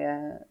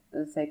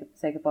say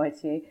goodbye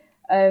to you.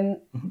 And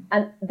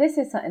this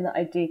is something that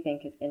I do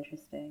think is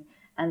interesting,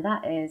 and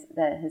that is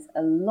there is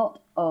a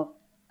lot of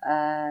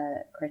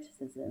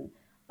criticism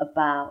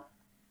about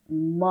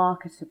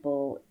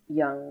marketable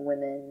young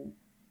women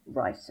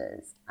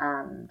writers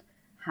and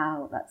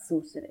how that's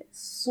sort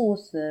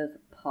of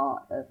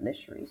part of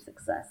literary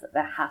success, that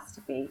there has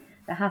to be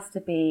a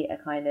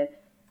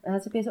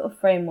sort of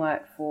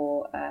framework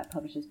for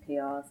publishers'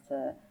 PRs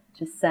to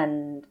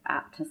send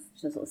out to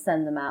sort of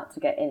send them out to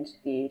get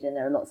interviewed, and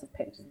there are lots of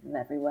pictures of them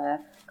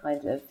everywhere,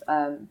 kind of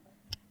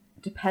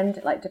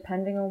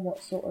depending on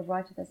what sort of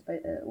writer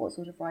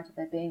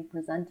they're being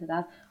presented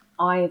as,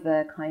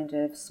 either kind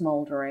of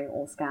smouldering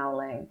or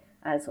scowling,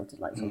 sort of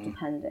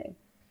depending.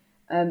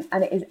 And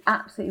it is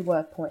absolutely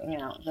worth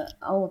pointing out that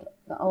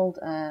the old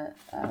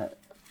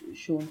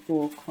Sean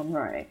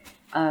Conroy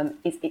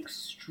is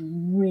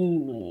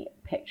extremely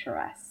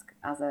picturesque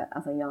as a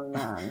young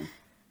man,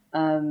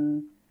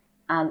 and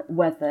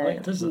whether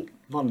there's a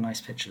lot of nice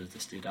pictures of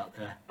this dude out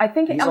there. I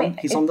think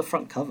he's on the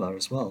front cover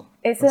as well.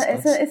 It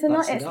is a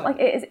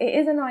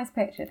nice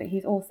picture, but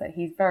he's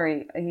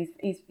very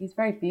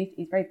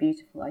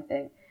beautiful, I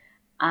think,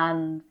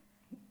 and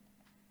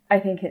I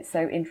think it's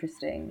so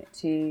interesting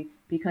to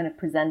be kind of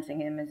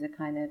presenting him as a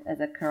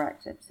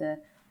corrective to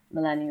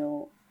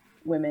millennial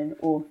women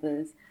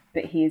authors,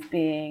 but he is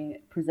being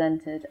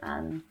presented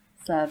and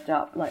served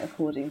up like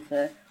according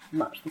to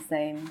much the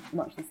same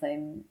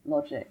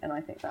logic, and I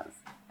think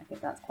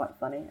that's quite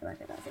funny, and I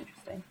think that's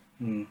interesting.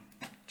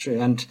 True,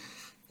 and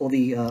all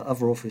the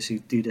other authors who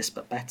do this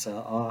but better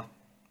are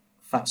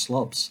fat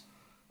slobs.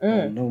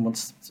 No one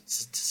wants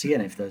to see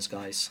any of those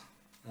guys.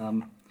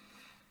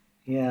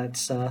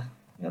 It's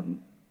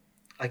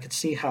I could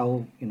see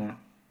how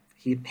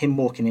him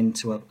walking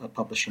into a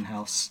publishing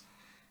house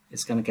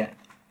is going to get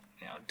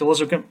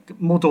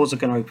more doors are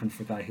going to open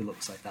for a guy who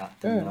looks like that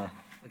than a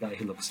guy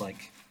who looks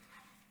like,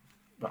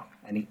 well,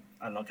 I'm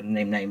not going to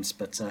name names,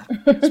 but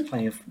there's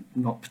plenty of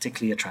not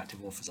particularly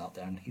attractive authors out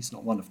there, and he's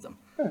not one of them.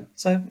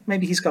 So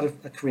maybe he's got a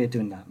career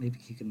doing that. Maybe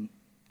he can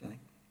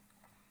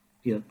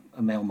be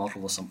a male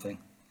model or something.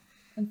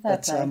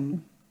 But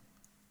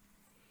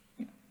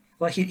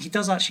well, he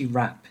does actually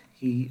rap.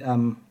 He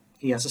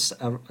has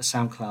a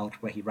SoundCloud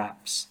where he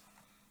raps,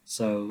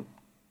 so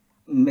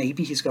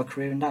maybe he's got a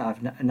career in that.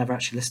 I've never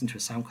actually listened to a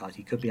SoundCloud.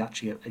 He could be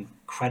actually an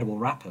incredible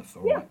rapper for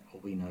all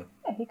we know.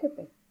 Yeah, he could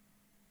be.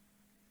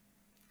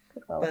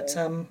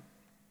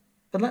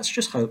 But let's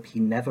just hope he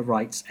never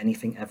writes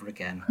anything ever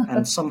again,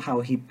 and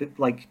somehow he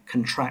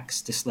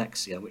contracts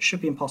dyslexia, which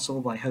should be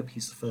impossible. But I hope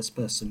he's the first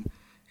person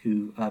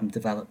who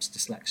develops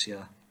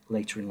dyslexia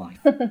later in life.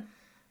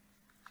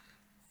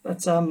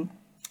 But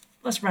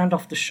let's round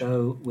off the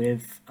show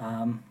with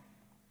some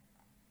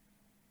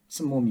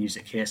more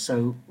music here.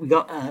 So we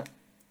got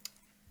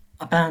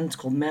a band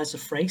called Mares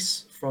of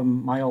Thrace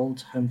from my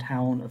old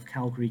hometown of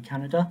Calgary,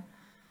 Canada.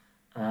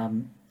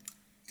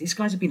 These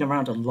guys have been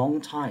around a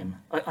long time.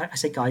 I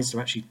say guys,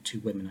 they're actually two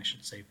women, I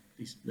should say.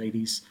 These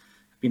ladies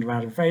have been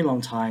around a very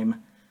long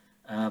time.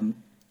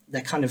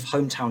 They're kind of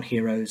hometown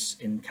heroes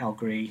in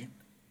Calgary.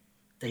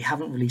 They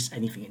haven't released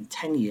anything in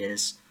 10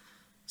 years,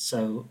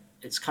 so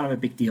it's kind of a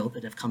big deal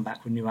that they've come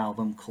back with a new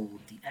album called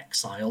The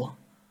Exile.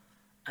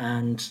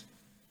 And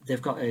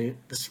they've got the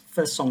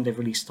first song they've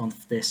released on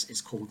this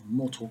is called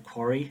Mortal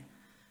Quarry.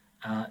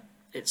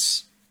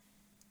 It's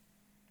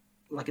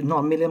like not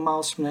a million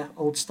miles from their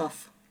old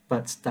stuff,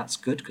 but that's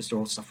good because their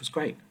old stuff was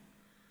great.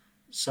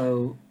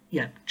 So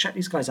yeah, check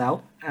these guys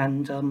out.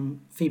 And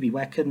Phoebe,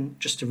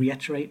 just to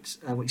reiterate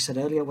what you said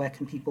earlier, where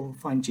can people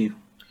find you?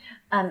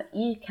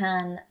 You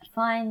can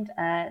find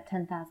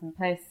 10,000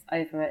 Posts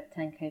over at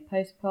 10k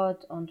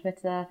Postpod on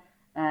Twitter.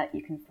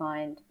 You can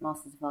find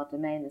Masters of Our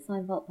Domain, the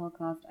Sign Vault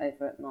podcast,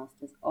 over at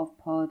Masters of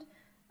Pod.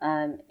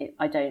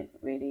 I don't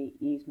really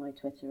use my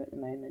Twitter at the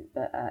moment,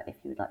 but if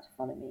you would like to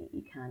follow me,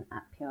 you can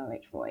at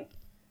PRHRoy.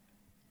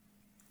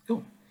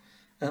 Cool.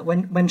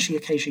 When she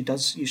occasionally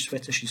does use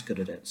Twitter, she's good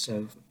at it.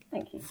 So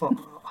thank you.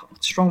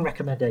 Strong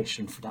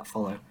recommendation for that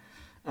follow.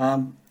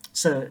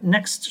 So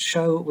next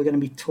show, we're going to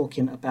be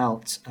talking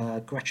about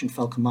Gretchen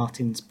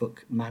Felker-Martin's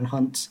book,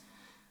 Manhunt.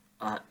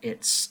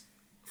 It's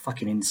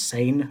fucking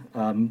insane.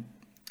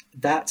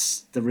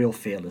 That's the real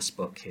Fearless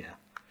book here.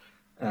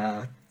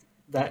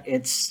 That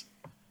it's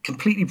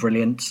completely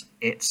brilliant.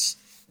 It's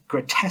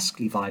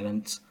grotesquely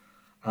violent.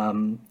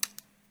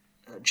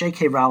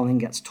 J.K. Rowling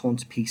gets torn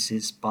to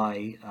pieces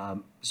by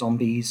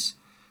zombies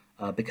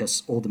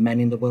because all the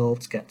men in the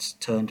world get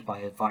turned by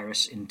a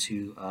virus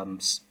into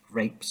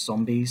rape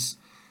zombies.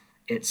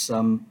 It's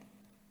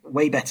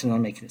way better than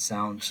I'm making it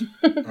sound.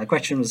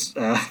 Gretchen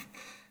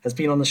has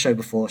been on the show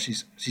before.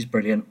 She's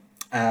brilliant.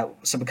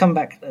 So we'll come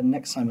back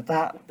next time with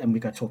that. Then we're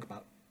going to talk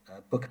about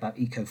a book about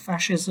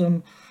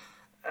eco-fascism.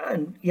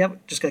 And yeah, we're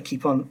just going to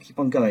keep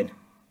on going.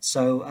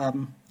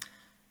 So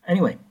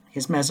anyway,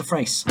 here's Mares of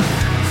Thrace.